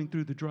was going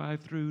through the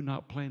drive-thru,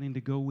 not planning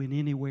to go in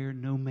anywhere,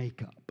 no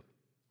makeup.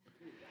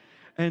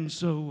 And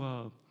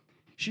so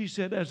she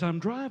said, as I'm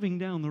driving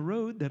down the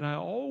road that I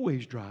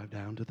always drive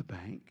down to the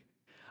bank,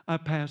 I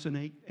pass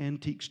an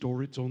antique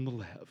store. It's on the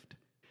left.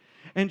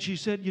 And she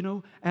said, you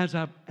know, as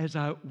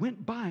I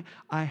went by,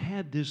 I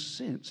had this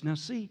sense. Now,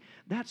 see,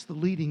 that's the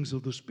leadings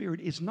of the Spirit.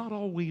 It's not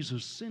always a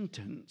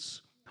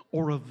sentence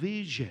or a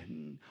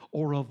vision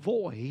or a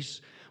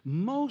voice.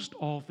 Most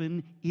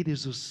often, it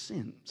is a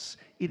sense.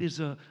 It is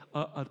a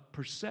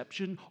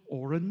perception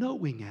or a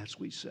knowing, as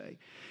we say.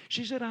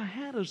 She said, I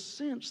had a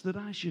sense that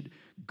I should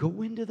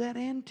go into that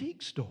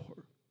antique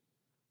store.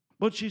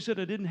 But she said,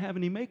 I didn't have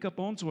any makeup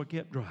on, so I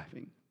kept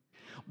driving.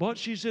 But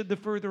she said, the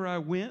further I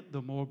went,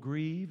 the more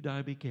grieved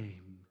I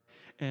became.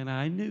 And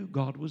I knew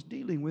God was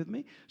dealing with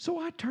me. So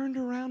I turned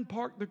around,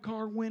 parked the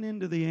car, went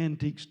into the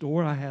antique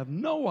store. I have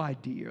no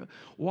idea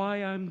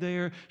why I'm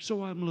there,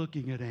 so I'm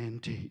looking at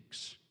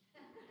antiques.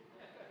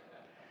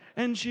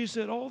 And she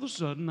said, all of a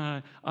sudden,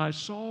 I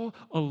saw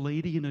a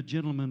lady and a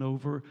gentleman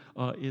over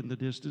in the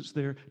distance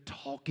there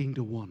talking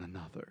to one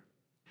another.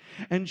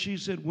 And she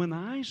said, when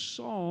I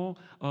saw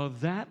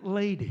that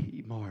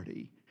lady,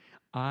 Marty,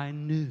 I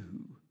knew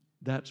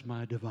that's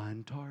my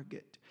divine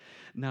target.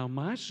 Now,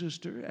 my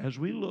sister, as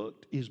we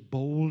looked, is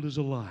bold as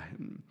a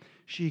lion.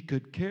 She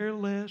could care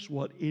less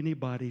what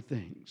anybody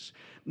thinks.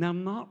 Now,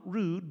 not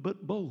rude,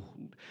 but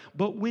bold.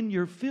 But when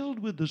you're filled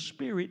with the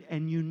Spirit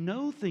and you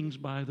know things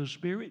by the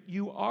Spirit,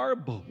 you are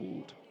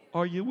bold.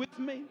 Are you with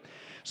me?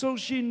 So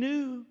she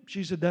knew.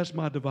 She said, that's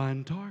my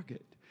divine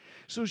target.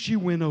 So she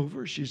went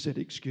over. She said,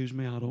 excuse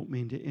me, I don't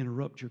mean to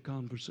interrupt your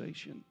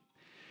conversation.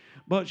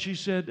 But she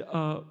said,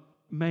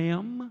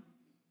 ma'am,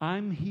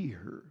 I'm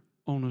here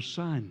on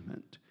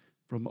assignment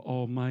from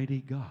Almighty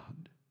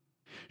God.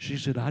 She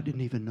said, I didn't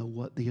even know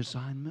what the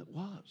assignment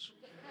was.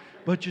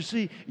 But you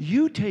see,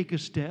 you take a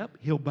step,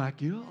 He'll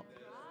back you up,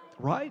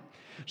 right?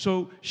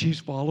 So she's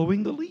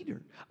following the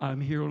leader.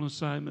 I'm here on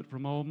assignment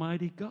from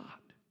Almighty God.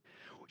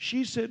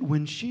 She said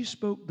when she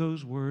spoke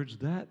those words,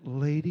 that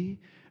lady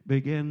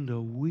began to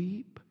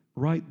weep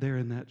right there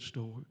in that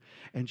store.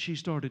 And she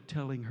started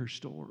telling her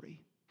story.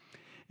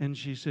 And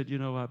she said, you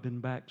know, I've been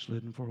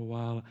backslidden for a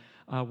while.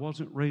 I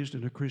wasn't raised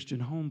in a Christian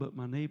home, but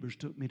my neighbors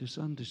took me to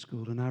Sunday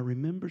school. And I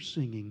remember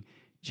singing,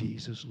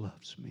 Jesus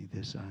loves me,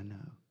 this I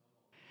know.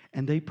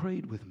 And they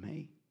prayed with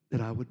me that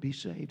I would be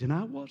saved. And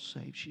I was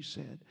saved, she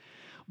said.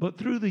 But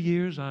through the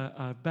years,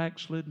 I've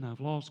backslidden.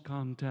 I've lost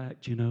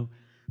contact, you know.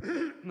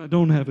 I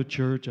don't have a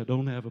church. I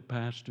don't have a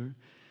pastor.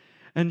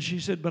 And she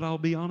said, but I'll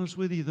be honest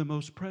with you, the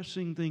most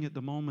pressing thing at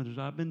the moment is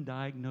I've been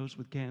diagnosed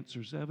with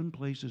cancer 7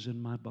 places in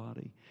my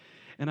body.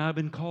 And I've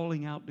been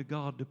calling out to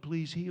God to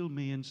please heal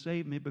me and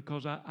save me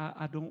because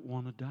I don't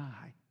want to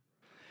die.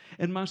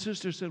 And my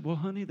sister said, well,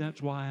 honey,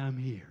 that's why I'm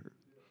here.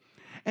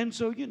 And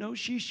so, you know,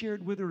 she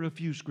shared with her a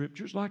few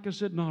scriptures. Like I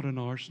said, not an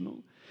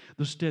arsenal.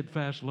 The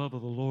steadfast love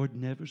of the Lord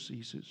never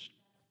ceases.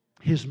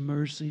 His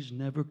mercies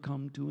never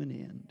come to an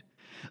end.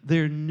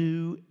 They're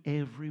new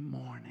every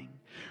morning.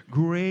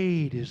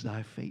 Great is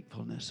thy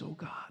faithfulness, O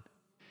God.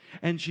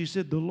 And she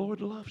said, the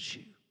Lord loves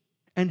you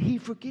and He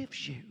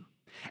forgives you.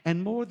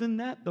 And more than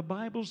that, the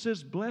Bible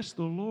says, bless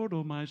the Lord,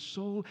 O my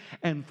soul,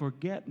 and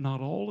forget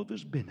not all of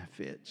His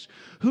benefits,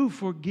 who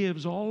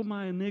forgives all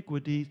my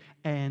iniquities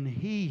and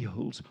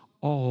heals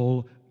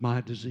all my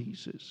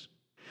diseases.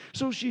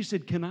 So she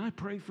said, can I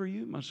pray for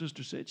you? My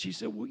sister said. She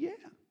said, well, yeah.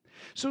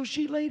 So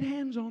she laid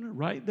hands on her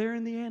right there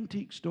in the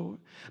antique store.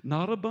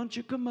 Not a bunch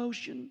of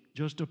commotion,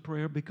 just a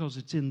prayer because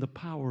it's in the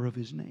power of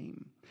His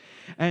name.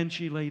 And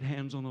she laid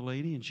hands on the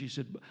lady and she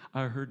said,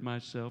 I heard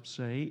myself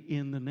say,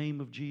 in the name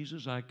of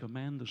Jesus, I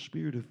command the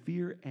spirit of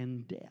fear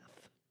and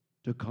death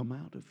to come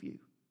out of you.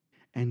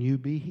 And you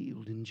be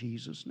healed in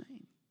Jesus'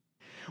 name.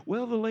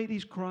 Well, the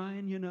lady's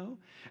crying, you know,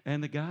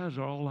 and the guys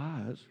are all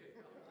eyes.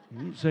 He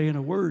ain't saying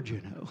a word,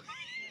 you know.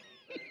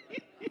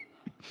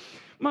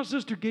 My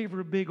sister gave her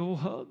a big old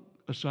hug.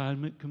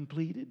 Assignment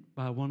completed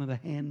by one of the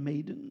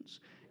handmaidens.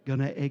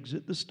 Gonna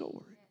exit the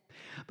store.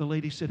 The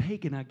lady said, hey,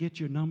 can I get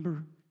your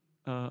number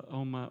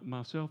on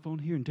my cell phone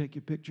here and take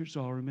your picture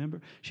so I'll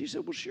remember? She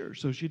said, well, sure.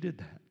 So she did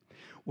that.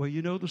 Well,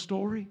 you know the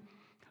story?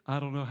 I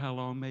don't know how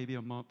long, maybe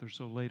a month or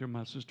so later,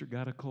 my sister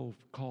got a call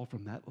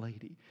from that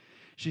lady.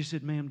 She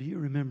said, ma'am, do you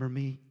remember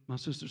me? My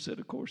sister said,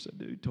 of course I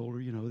do. Told her,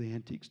 the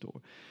antique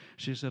store.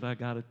 She said, I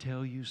got to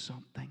tell you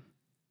something.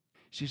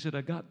 She said,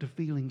 I got to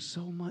feeling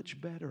so much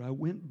better. I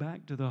went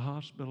back to the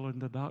hospital and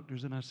the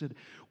doctors, and I said,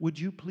 would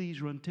you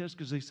please run tests?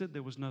 Because they said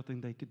there was nothing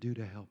they could do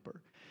to help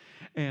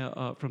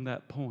her from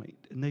that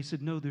point. And they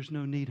said, no, there's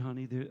no need,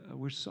 honey.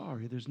 We're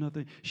sorry. There's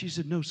nothing. She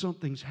said, no,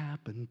 something's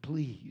happened.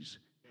 Please.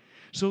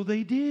 So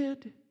they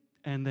did,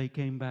 and they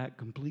came back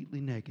completely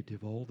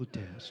negative, all the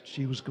tests.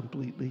 She was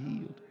completely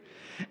healed.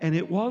 And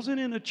it wasn't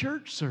in a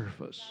church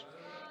service.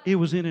 It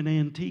was in an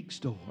antique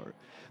store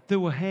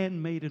through a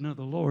handmaiden of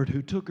the Lord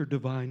who took her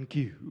divine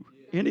cue.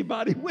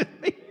 Anybody with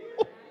me?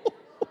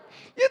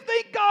 You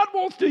think God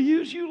wants to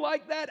use you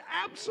like that?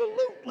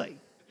 Absolutely.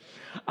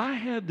 I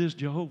had this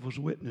Jehovah's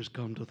Witness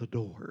come to the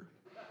door.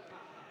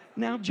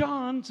 Now,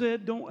 John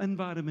said, don't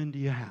invite them into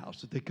your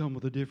house if they come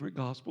with a different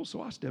gospel.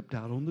 So I stepped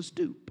out on the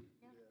stoop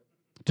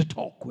to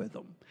talk with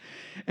them.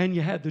 And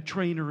you had the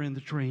trainer and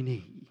the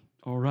trainee,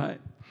 all right?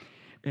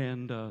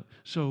 And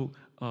so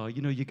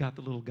you got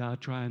the little guy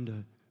trying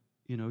to,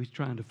 he's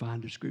trying to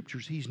find the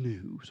scriptures. He's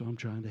new, so I'm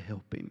trying to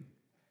help him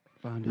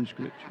find his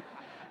scripture.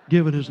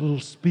 Giving his little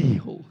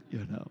spiel,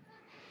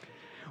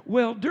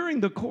 Well, during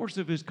the course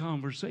of his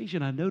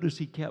conversation, I noticed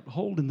he kept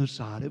holding the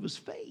side of his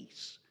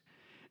face.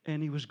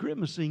 And he was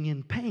grimacing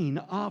in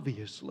pain,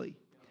 obviously.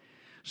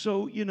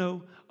 So,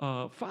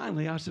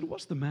 finally I said,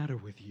 what's the matter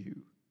with you?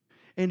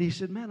 And he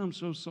said, man, I'm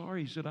so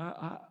sorry. He said,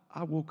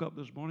 I woke up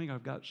this morning.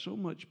 I've got so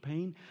much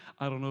pain.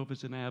 I don't know if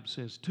it's an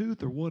abscessed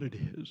tooth or what it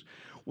is.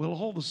 Well,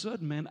 all of a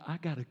sudden, man, I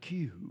got a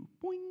cue,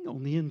 boing,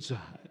 on the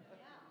inside.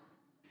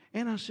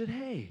 And I said,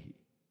 hey,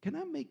 can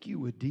I make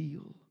you a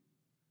deal?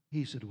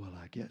 He said, well,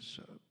 I guess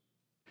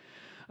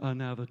so.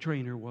 Now, the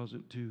trainer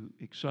wasn't too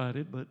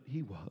excited, but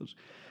he was.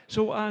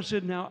 So I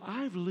said, now,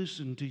 I've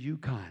listened to you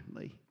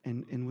kindly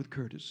and with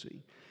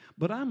courtesy,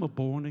 but I'm a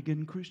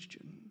born-again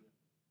Christian.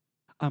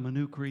 I'm a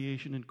new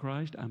creation in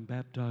Christ. I'm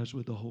baptized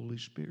with the Holy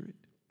Spirit.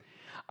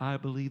 I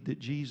believe that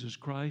Jesus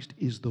Christ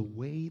is the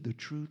way, the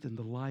truth, and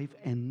the life,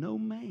 and no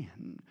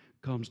man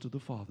comes to the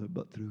Father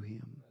but through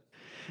him.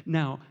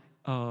 Now,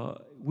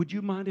 would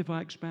you mind if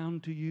I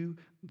expound to you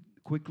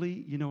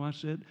quickly? I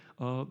said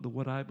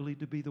what I believe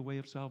to be the way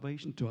of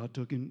salvation. So I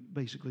took him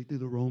basically through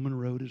the Roman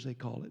road, as they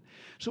call it.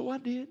 So I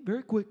did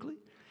very quickly.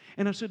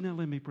 And I said, now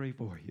let me pray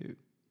for you.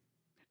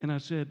 And I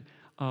said,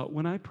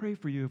 when I pray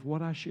for you, if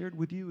what I shared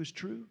with you is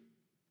true,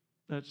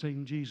 that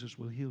same Jesus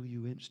will heal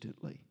you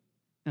instantly.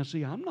 Now,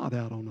 see, I'm not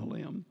out on a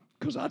limb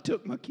because I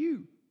took my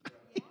cue.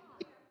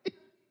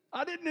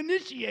 I didn't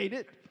initiate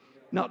it.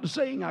 Not to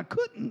saying I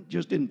couldn't,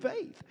 just in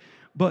faith.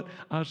 But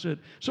I said,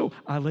 so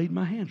I laid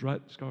my hands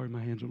right, sorry,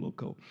 my hands are a little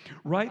cold,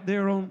 right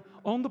there on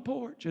the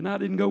porch. And I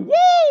didn't go,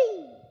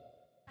 woo!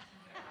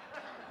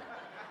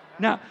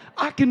 Now,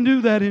 I can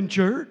do that in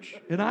church,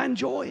 and I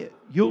enjoy it.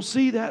 You'll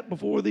see that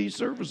before these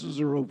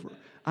services are over.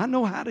 I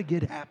know how to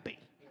get happy.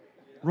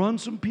 Run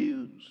some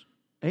pews.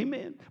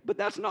 Amen. But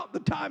that's not the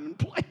time and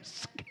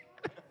place.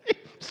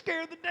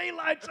 Scare the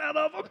daylights out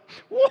of them.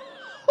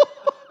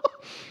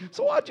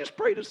 So I just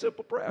prayed a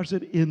simple prayer. I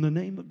said, in the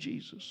name of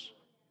Jesus,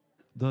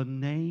 the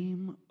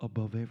name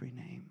above every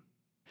name,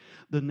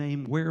 the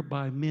name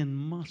whereby men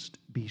must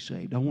be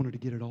saved. I wanted to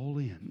get it all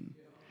in.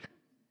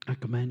 I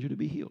command you to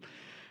be healed.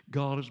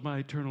 God is my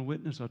eternal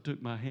witness. I took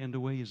my hand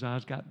away. His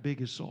eyes got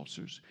big as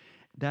saucers.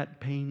 That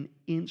pain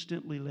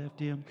instantly left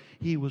him.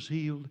 He was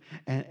healed.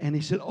 And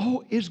he said,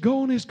 oh, it's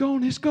gone, it's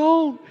gone, it's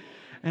gone.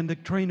 And the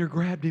trainer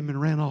grabbed him and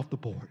ran off the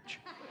porch.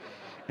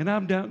 And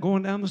I'm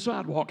going down the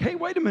sidewalk. Hey,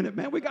 wait a minute,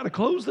 man. We got to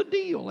close the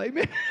deal.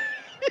 Amen.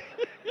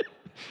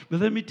 But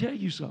let me tell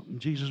you something.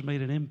 Jesus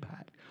made an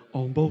impact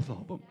on both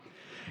of them.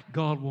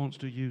 God wants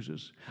to use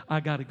us. I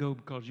got to go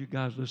because you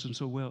guys listen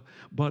so well.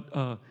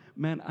 But,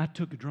 man, I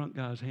took a drunk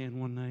guy's hand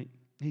one night.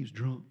 He's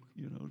drunk,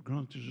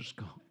 drunk as a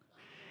skunk.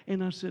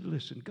 And I said,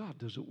 listen, God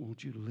doesn't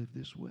want you to live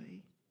this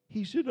way.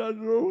 He said, I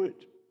know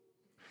it.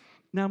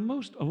 Now,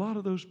 a lot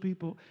of those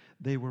people,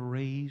 they were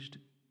raised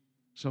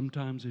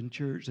sometimes in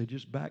church. They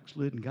just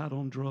backslid and got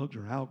on drugs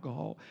or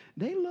alcohol.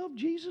 They love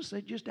Jesus.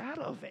 They're just out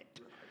of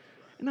it.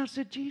 And I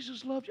said,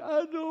 Jesus loves you.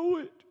 I know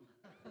it.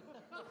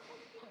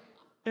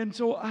 And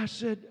so I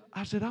said,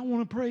 I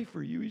want to pray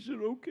for you. He said,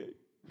 okay.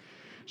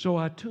 So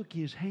I took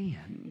his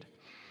hand.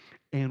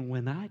 And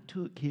when I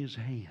took his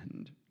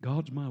hand,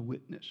 God's my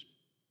witness,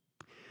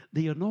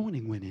 the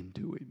anointing went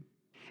into him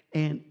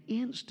and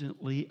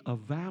instantly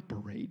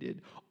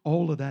evaporated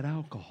all of that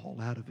alcohol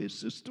out of his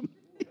system.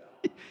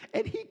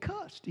 And he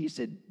cussed. He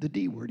said the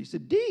D word. He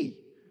said, D,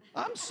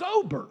 I'm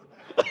sober.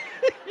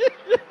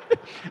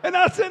 And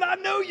I said, I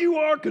know you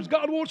are, because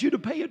God wants you to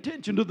pay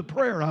attention to the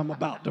prayer I'm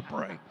about to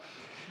pray.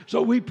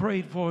 So we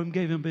prayed for him,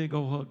 gave him a big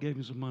old hug, gave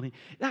him some money.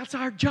 That's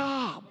our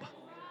job.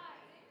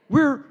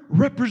 We're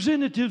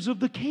representatives of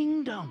the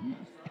kingdom.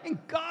 And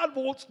God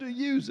wants to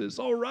use us,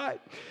 all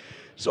right?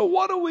 So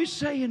what are we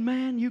saying,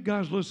 man? You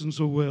guys listen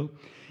so well.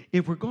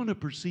 If we're going to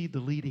perceive the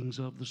leadings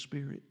of the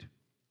Spirit,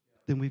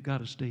 then we've got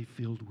to stay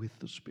filled with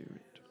the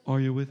Spirit. Are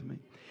you with me?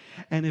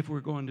 And if we're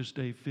going to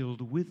stay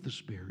filled with the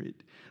Spirit,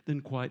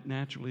 then quite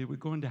naturally we're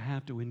going to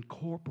have to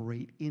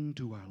incorporate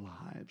into our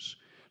lives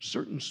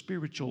certain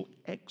spiritual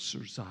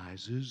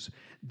exercises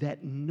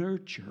that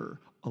nurture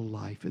a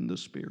life in the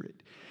Spirit.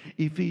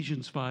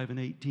 Ephesians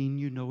 5:18,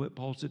 you know it.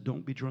 Paul said,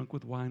 don't be drunk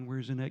with wine where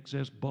is in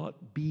excess,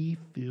 but be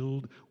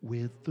filled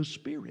with the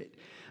Spirit.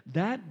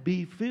 That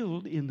be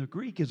filled in the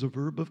Greek is a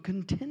verb of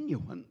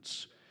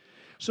continuance.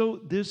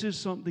 So this is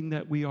something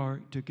that we are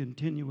to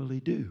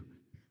continually do.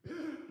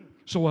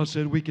 So I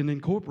said we can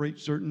incorporate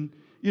certain,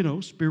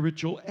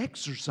 spiritual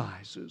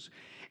exercises.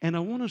 And I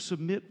want to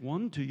submit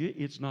one to you.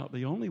 It's not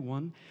the only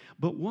one,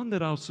 but one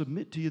that I'll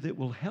submit to you that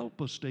will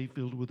help us stay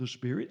filled with the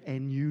Spirit.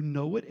 And you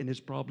know it, and it's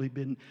probably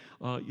been,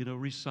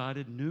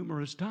 recited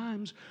numerous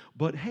times.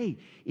 But hey,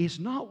 it's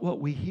not what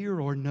we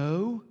hear or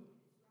know.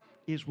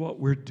 It's what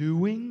we're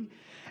doing.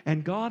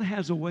 And God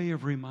has a way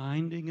of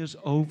reminding us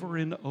over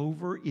and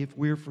over if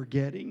we're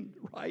forgetting,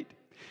 right?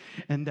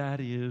 And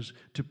that is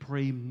to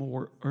pray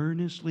more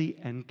earnestly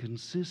and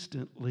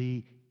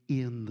consistently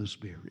in the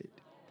Spirit.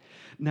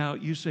 Now,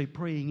 you say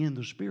praying in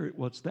the Spirit,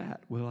 what's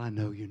that? Well, I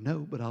know you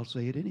know, but I'll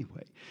say it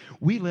anyway.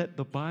 We let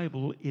the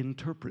Bible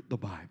interpret the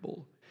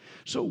Bible.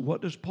 So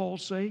what does Paul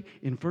say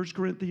in 1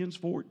 Corinthians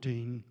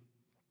 14,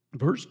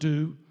 verse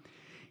 2?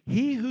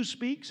 He who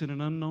speaks in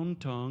an unknown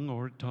tongue,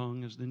 or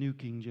tongue as the New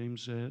King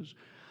James says,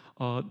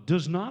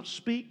 does not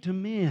speak to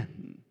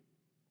men,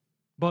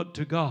 but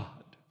to God.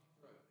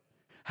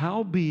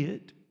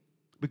 Howbeit,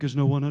 because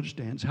no one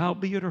understands,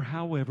 howbeit or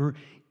however,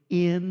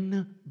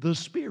 in the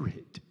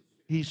Spirit,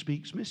 he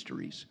speaks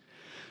mysteries.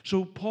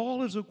 So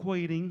Paul is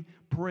equating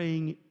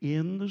praying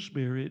in the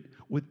Spirit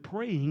with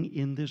praying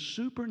in this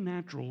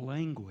supernatural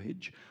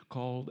language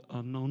called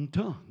unknown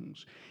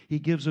tongues. He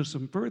gives us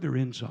some further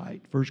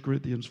insight, 1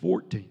 Corinthians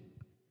 14.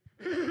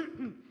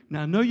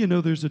 Now, I know you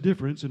know there's a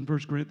difference in 1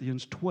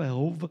 Corinthians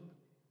 12,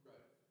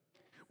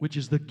 which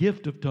is the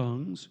gift of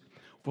tongues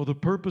for the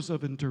purpose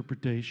of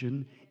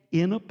interpretation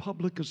in a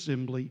public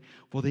assembly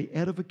for the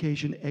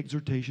edification,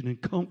 exhortation,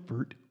 and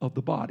comfort of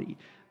the body.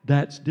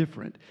 That's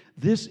different.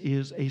 This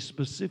is a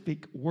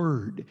specific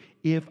word.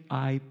 If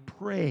I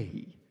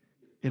pray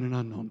in an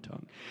unknown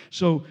tongue.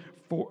 So,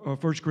 1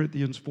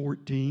 Corinthians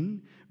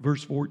 14,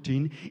 verse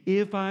 14,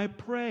 if I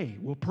pray,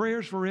 well,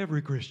 prayer's for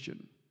every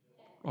Christian.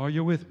 Are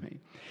you with me?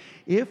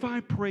 If I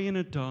pray in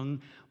a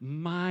tongue,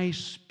 my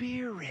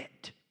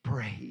spirit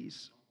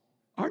prays.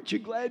 Aren't you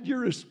glad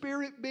you're a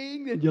spirit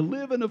being and you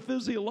live in a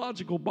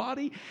physiological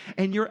body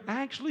and you're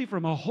actually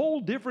from a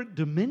whole different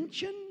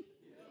dimension?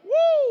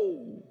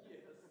 Woo!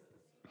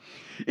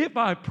 If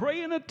I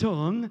pray in a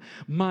tongue,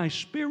 my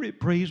spirit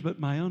prays, but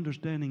my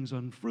understanding's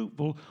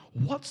unfruitful.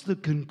 What's the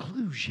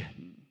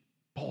conclusion?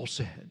 Paul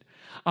said,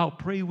 I'll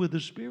pray with the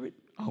Spirit,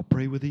 I'll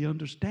pray with the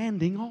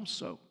understanding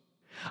also.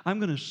 I'm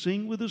going to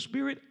sing with the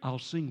Spirit, I'll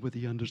sing with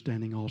the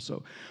understanding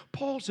also.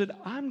 Paul said,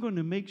 I'm going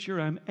to make sure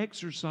I'm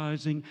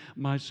exercising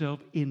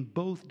myself in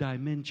both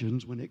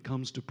dimensions when it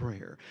comes to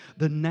prayer.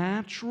 The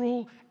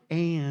natural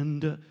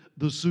and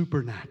the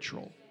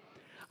supernatural.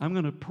 I'm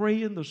going to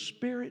pray in the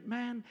Spirit,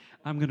 man.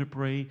 I'm going to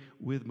pray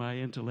with my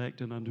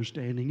intellect and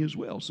understanding as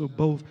well. So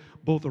both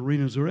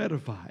arenas are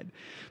edified.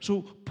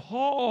 So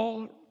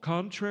Paul,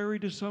 contrary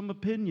to some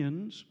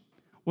opinions,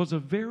 was a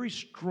very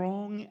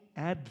strong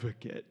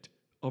advocate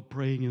of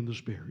praying in the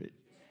Spirit.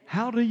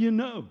 How do you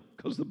know?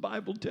 Because the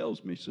Bible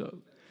tells me so.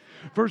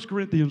 1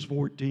 Corinthians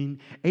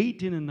 14,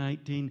 18 and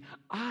 19,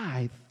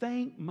 I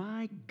thank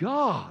my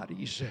God,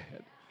 he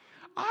said.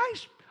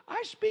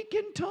 I speak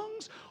in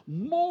tongues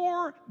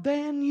more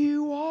than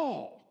you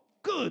all.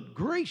 Good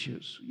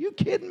gracious. You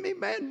kidding me,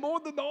 man? More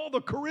than all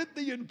the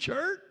Corinthian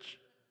church?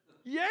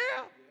 Yeah.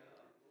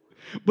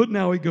 But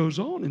now he goes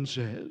on and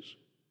says,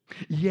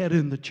 yet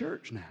in the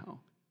church now,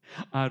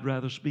 I'd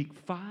rather speak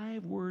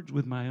 5 words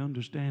with my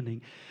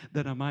understanding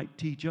that I might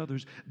teach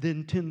others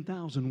than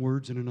 10,000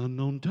 words in an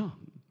unknown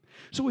tongue.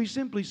 So he's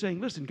simply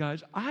saying, listen,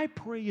 guys, I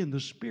pray in the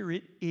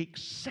Spirit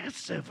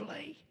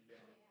excessively.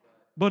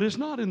 But it's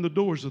not in the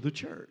doors of the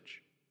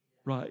church,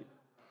 right?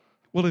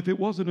 Well, if it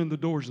wasn't in the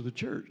doors of the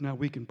church, now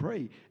we can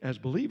pray as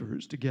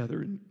believers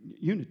together in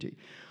unity.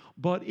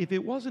 But if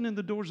it wasn't in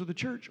the doors of the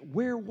church,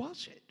 where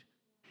was it?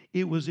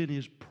 It was in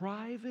his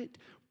private,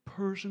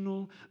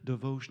 personal,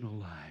 devotional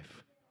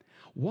life.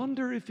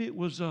 Wonder if it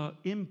was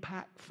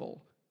impactful.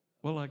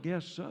 Well, I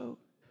guess so.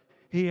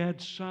 He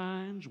had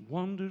signs,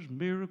 wonders,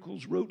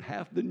 miracles, wrote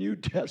half the New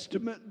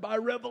Testament by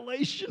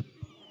revelation.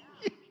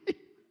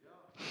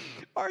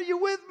 Are you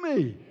with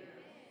me?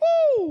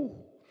 Oh,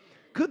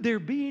 could there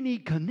be any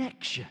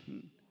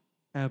connection?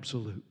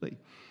 Absolutely.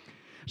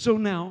 So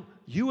now,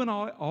 you and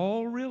I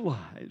all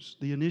realize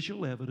the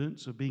initial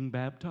evidence of being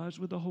baptized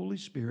with the Holy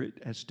Spirit,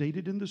 as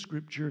stated in the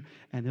Scripture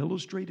and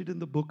illustrated in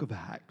the book of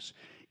Acts,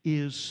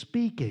 is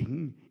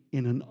speaking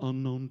in an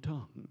unknown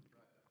tongue.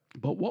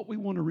 But what we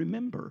want to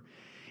remember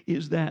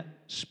is that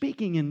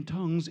speaking in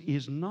tongues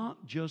is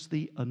not just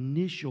the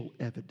initial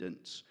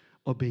evidence,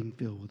 of being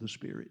filled with the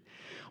Spirit.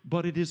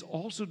 But it is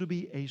also to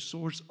be a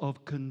source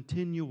of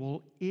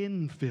continual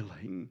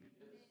infilling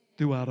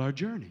throughout our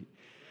journey.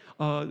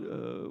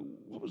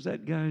 What was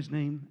that guy's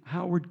name?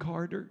 Howard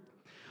Carter.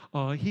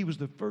 He was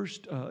the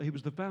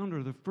founder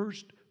of the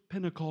first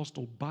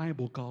Pentecostal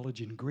Bible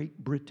college in Great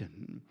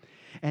Britain.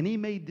 And he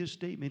made this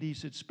statement. He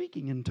said,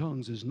 speaking in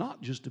tongues is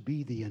not just to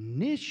be the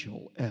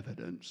initial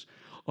evidence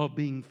of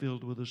being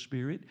filled with the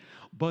Spirit,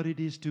 but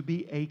it is to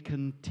be a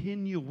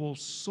continual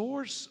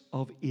source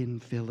of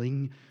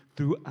infilling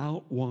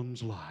throughout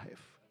one's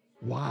life.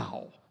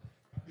 Wow.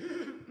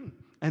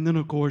 And then,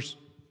 of course,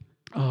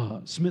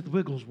 Smith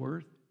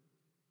Wigglesworth,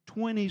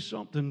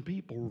 20-something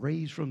people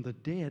raised from the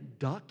dead,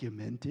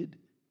 documented.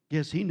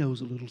 Guess he knows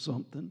a little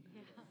something,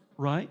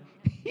 right?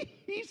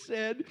 He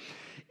said,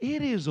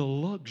 it is a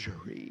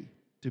luxury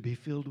to be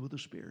filled with the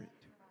Spirit,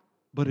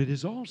 but it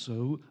is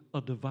also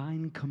a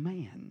divine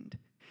command.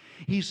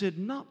 He said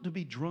not to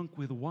be drunk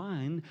with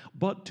wine,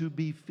 but to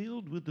be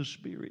filled with the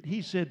Spirit.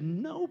 He said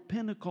no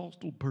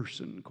Pentecostal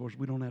person, of course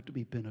we don't have to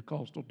be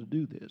Pentecostal to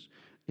do this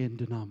in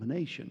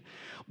denomination,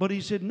 but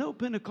he said no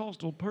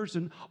Pentecostal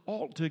person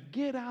ought to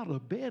get out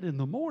of bed in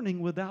the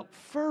morning without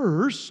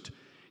first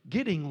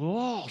getting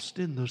lost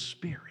in the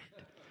Spirit,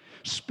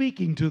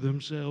 speaking to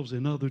themselves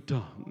in other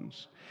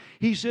tongues.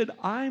 He said,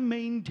 I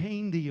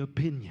maintain the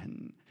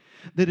opinion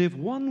that if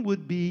one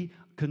would be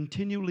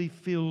continually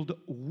filled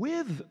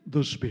with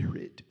the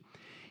Spirit,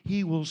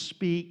 he will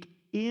speak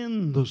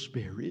in the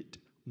Spirit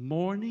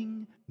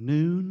morning,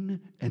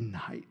 noon, and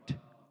night.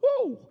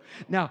 Whoa!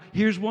 Now,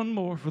 here's one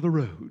more for the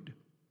road,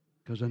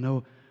 because I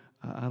know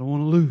I don't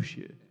want to lose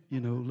you,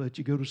 let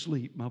you go to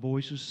sleep. My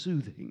voice is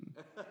soothing.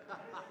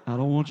 I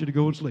don't want you to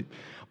go and sleep.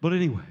 But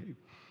anyway,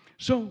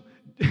 so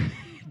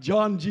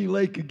John G.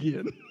 Lake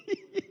again.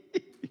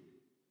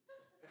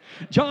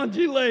 John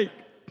G. Lake.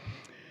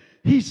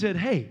 He said,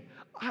 hey,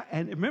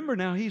 and remember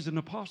now, he's an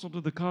apostle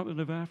to the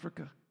continent of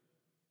Africa.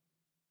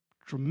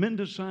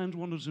 Tremendous signs,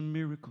 wonders, and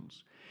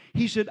miracles.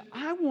 He said,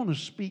 I want to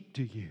speak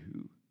to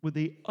you with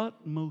the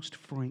utmost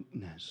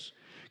frankness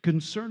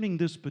concerning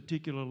this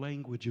particular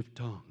language of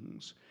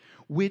tongues,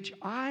 which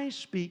I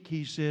speak,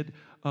 he said,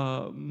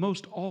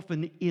 most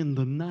often in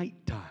the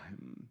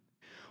nighttime.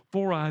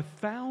 For I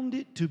found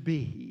it to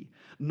be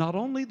not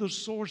only the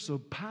source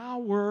of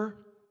power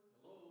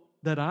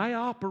that I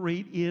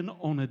operate in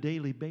on a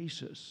daily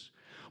basis,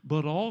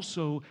 but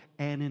also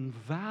an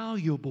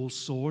invaluable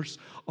source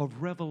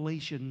of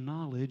revelation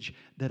knowledge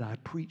that I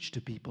preach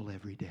to people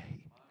every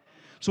day.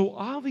 So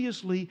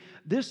obviously,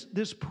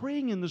 this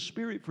praying in the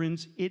Spirit,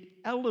 friends, it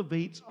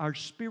elevates our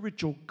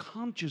spiritual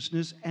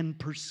consciousness and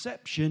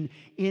perception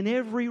in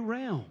every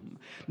realm,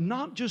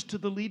 not just to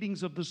the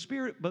leadings of the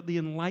Spirit, but the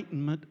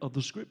enlightenment of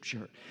the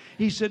Scripture.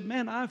 He said,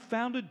 man, I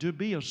found it to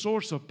be a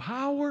source of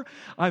power.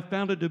 I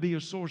found it to be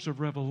a source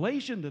of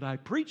revelation that I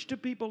preach to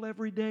people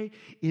every day.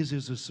 Is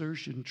his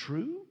assertion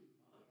true?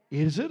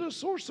 Is it a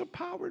source of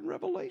power and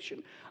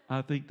revelation?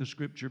 I think the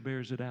Scripture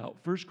bears it out.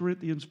 1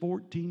 Corinthians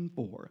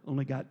 14:4.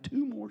 Only got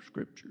two more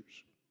scriptures.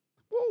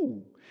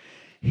 Whoa.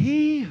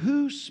 He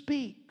who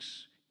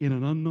speaks in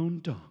an unknown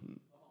tongue,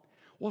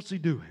 what's he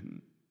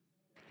doing?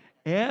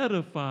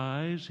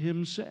 Edifies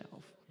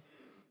himself.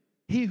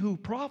 He who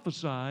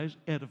prophesies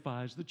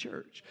edifies the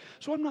church.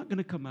 So I'm not going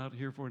to come out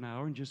here for an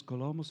hour and just I'm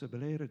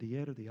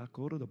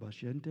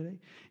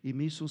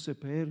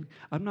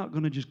not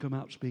going to just come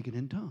out speaking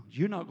in tongues.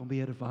 You're not going to be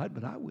edified,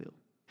 but I will.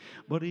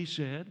 But he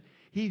said,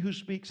 he who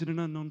speaks in an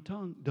unknown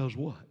tongue does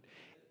what?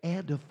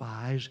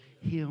 Edifies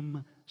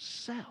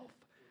himself.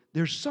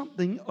 There's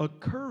something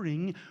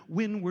occurring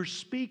when we're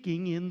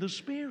speaking in the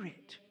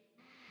Spirit.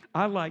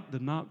 I like the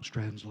Knox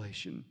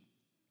translation.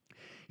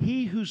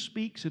 He who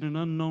speaks in an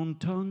unknown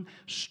tongue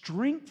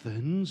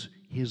strengthens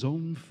his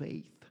own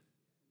faith.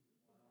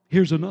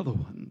 Here's another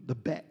one, the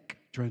Beck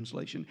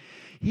translation.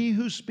 He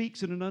who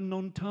speaks in an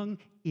unknown tongue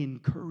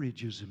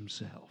encourages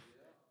himself.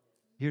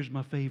 Here's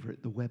my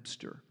favorite, the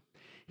Webster.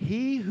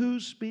 He who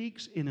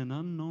speaks in an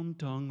unknown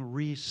tongue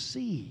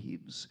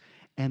receives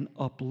an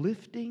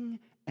uplifting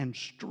and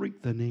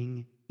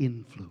strengthening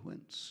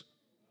influence.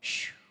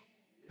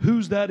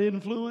 Who's that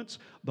influence?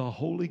 The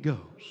Holy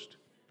Ghost.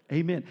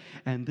 Amen.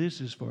 And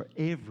this is for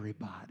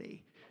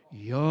everybody,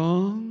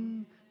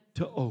 young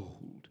to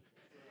old.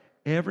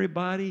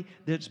 Everybody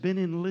that's been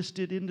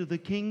enlisted into the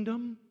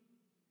kingdom,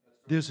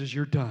 this is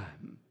your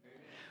time.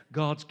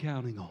 God's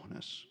counting on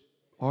us.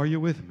 Are you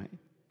with me?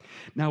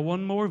 Now,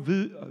 one more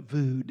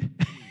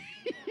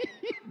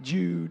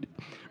Jude,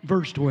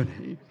 verse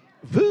 20.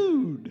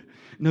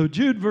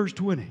 Jude, verse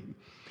 20.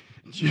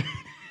 Jude.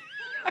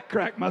 I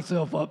crack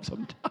myself up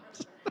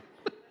sometimes.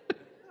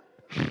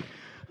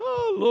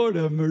 Oh, Lord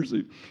have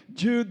mercy.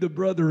 Jude, the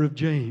brother of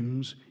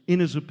James, in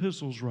his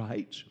epistles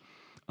writes,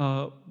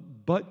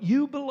 but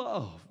you,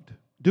 beloved,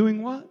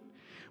 doing what?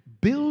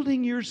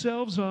 Building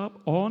yourselves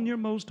up on your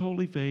most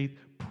holy faith,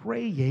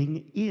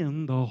 praying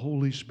in the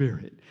Holy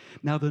Spirit.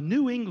 Now, the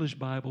New English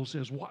Bible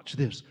says, watch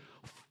this,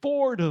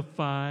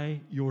 fortify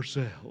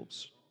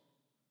yourselves.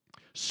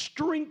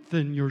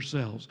 Strengthen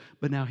yourselves.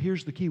 But now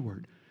here's the key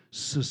word,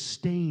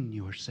 sustain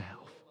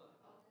yourself.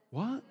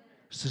 What?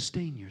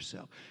 Sustain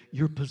yourself.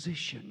 Your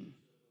position.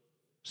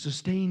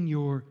 Sustain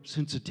your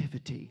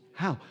sensitivity.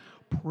 How?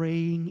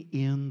 Praying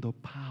in the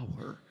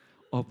power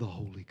of the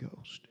Holy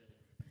Ghost.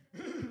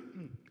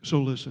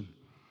 So listen,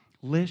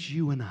 lest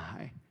you and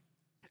I,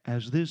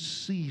 as this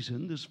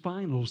season, this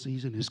final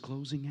season is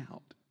closing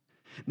out.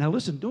 Now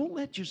listen, don't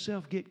let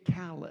yourself get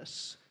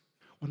callous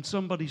when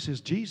somebody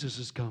says Jesus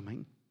is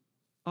coming.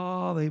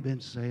 Oh, they've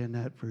been saying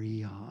that for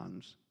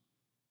eons.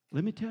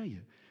 Let me tell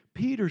you,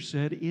 Peter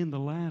said in the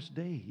last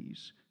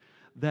days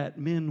that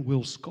men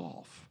will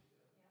scoff.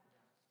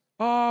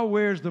 Oh,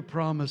 where's the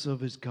promise of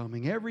his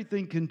coming?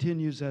 Everything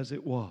continues as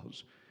it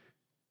was.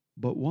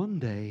 But one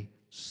day,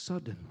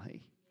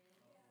 suddenly,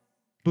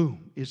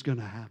 boom, it's going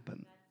to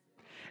happen.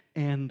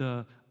 And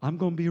I'm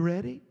going to be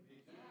ready.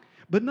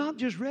 But not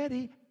just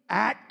ready,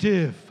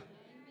 active.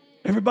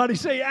 Everybody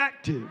say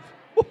active.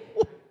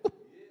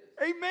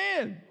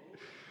 Amen.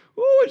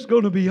 Oh, it's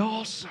going to be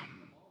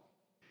awesome.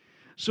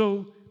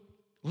 So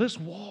let's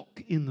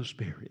walk in the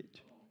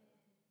Spirit.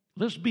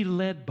 Let's be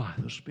led by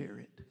the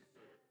Spirit,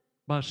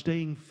 by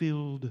staying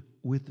filled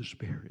with the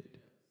Spirit.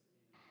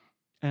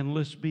 And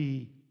let's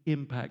be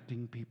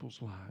impacting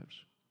people's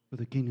lives for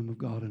the kingdom of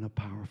God in a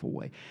powerful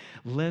way.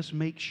 Let's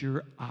make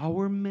sure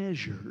our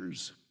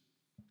measures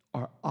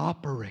are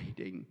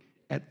operating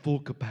at full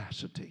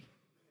capacity.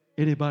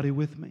 Anybody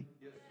with me?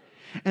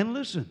 And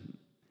listen,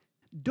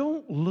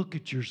 don't look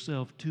at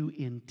yourself too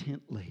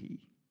intently.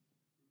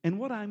 And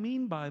what I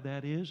mean by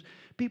that is,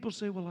 people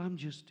say, well,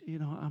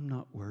 I'm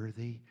not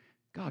worthy.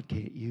 God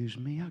can't use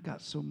me. I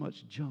got so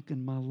much junk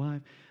in my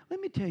life. Let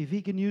me tell you, if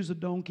he can use a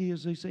donkey,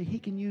 as they say, he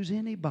can use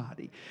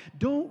anybody.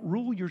 Don't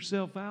rule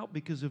yourself out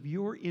because of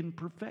your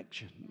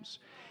imperfections.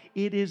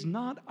 It is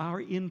not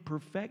our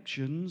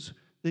imperfections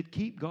that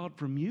keep God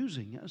from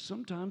using us.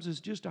 Sometimes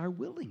it's just our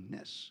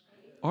willingness.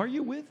 Are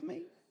you with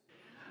me?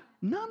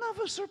 None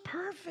of us are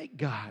perfect,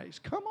 guys.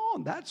 Come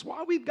on. That's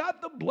why we've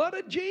got the blood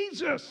of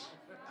Jesus.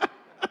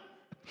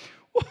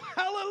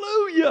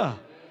 Hallelujah.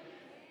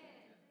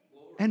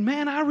 And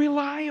man, I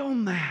rely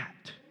on that.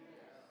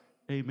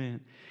 Amen.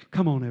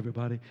 Come on,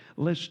 everybody.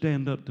 Let's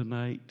stand up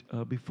tonight.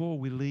 Before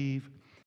we leave,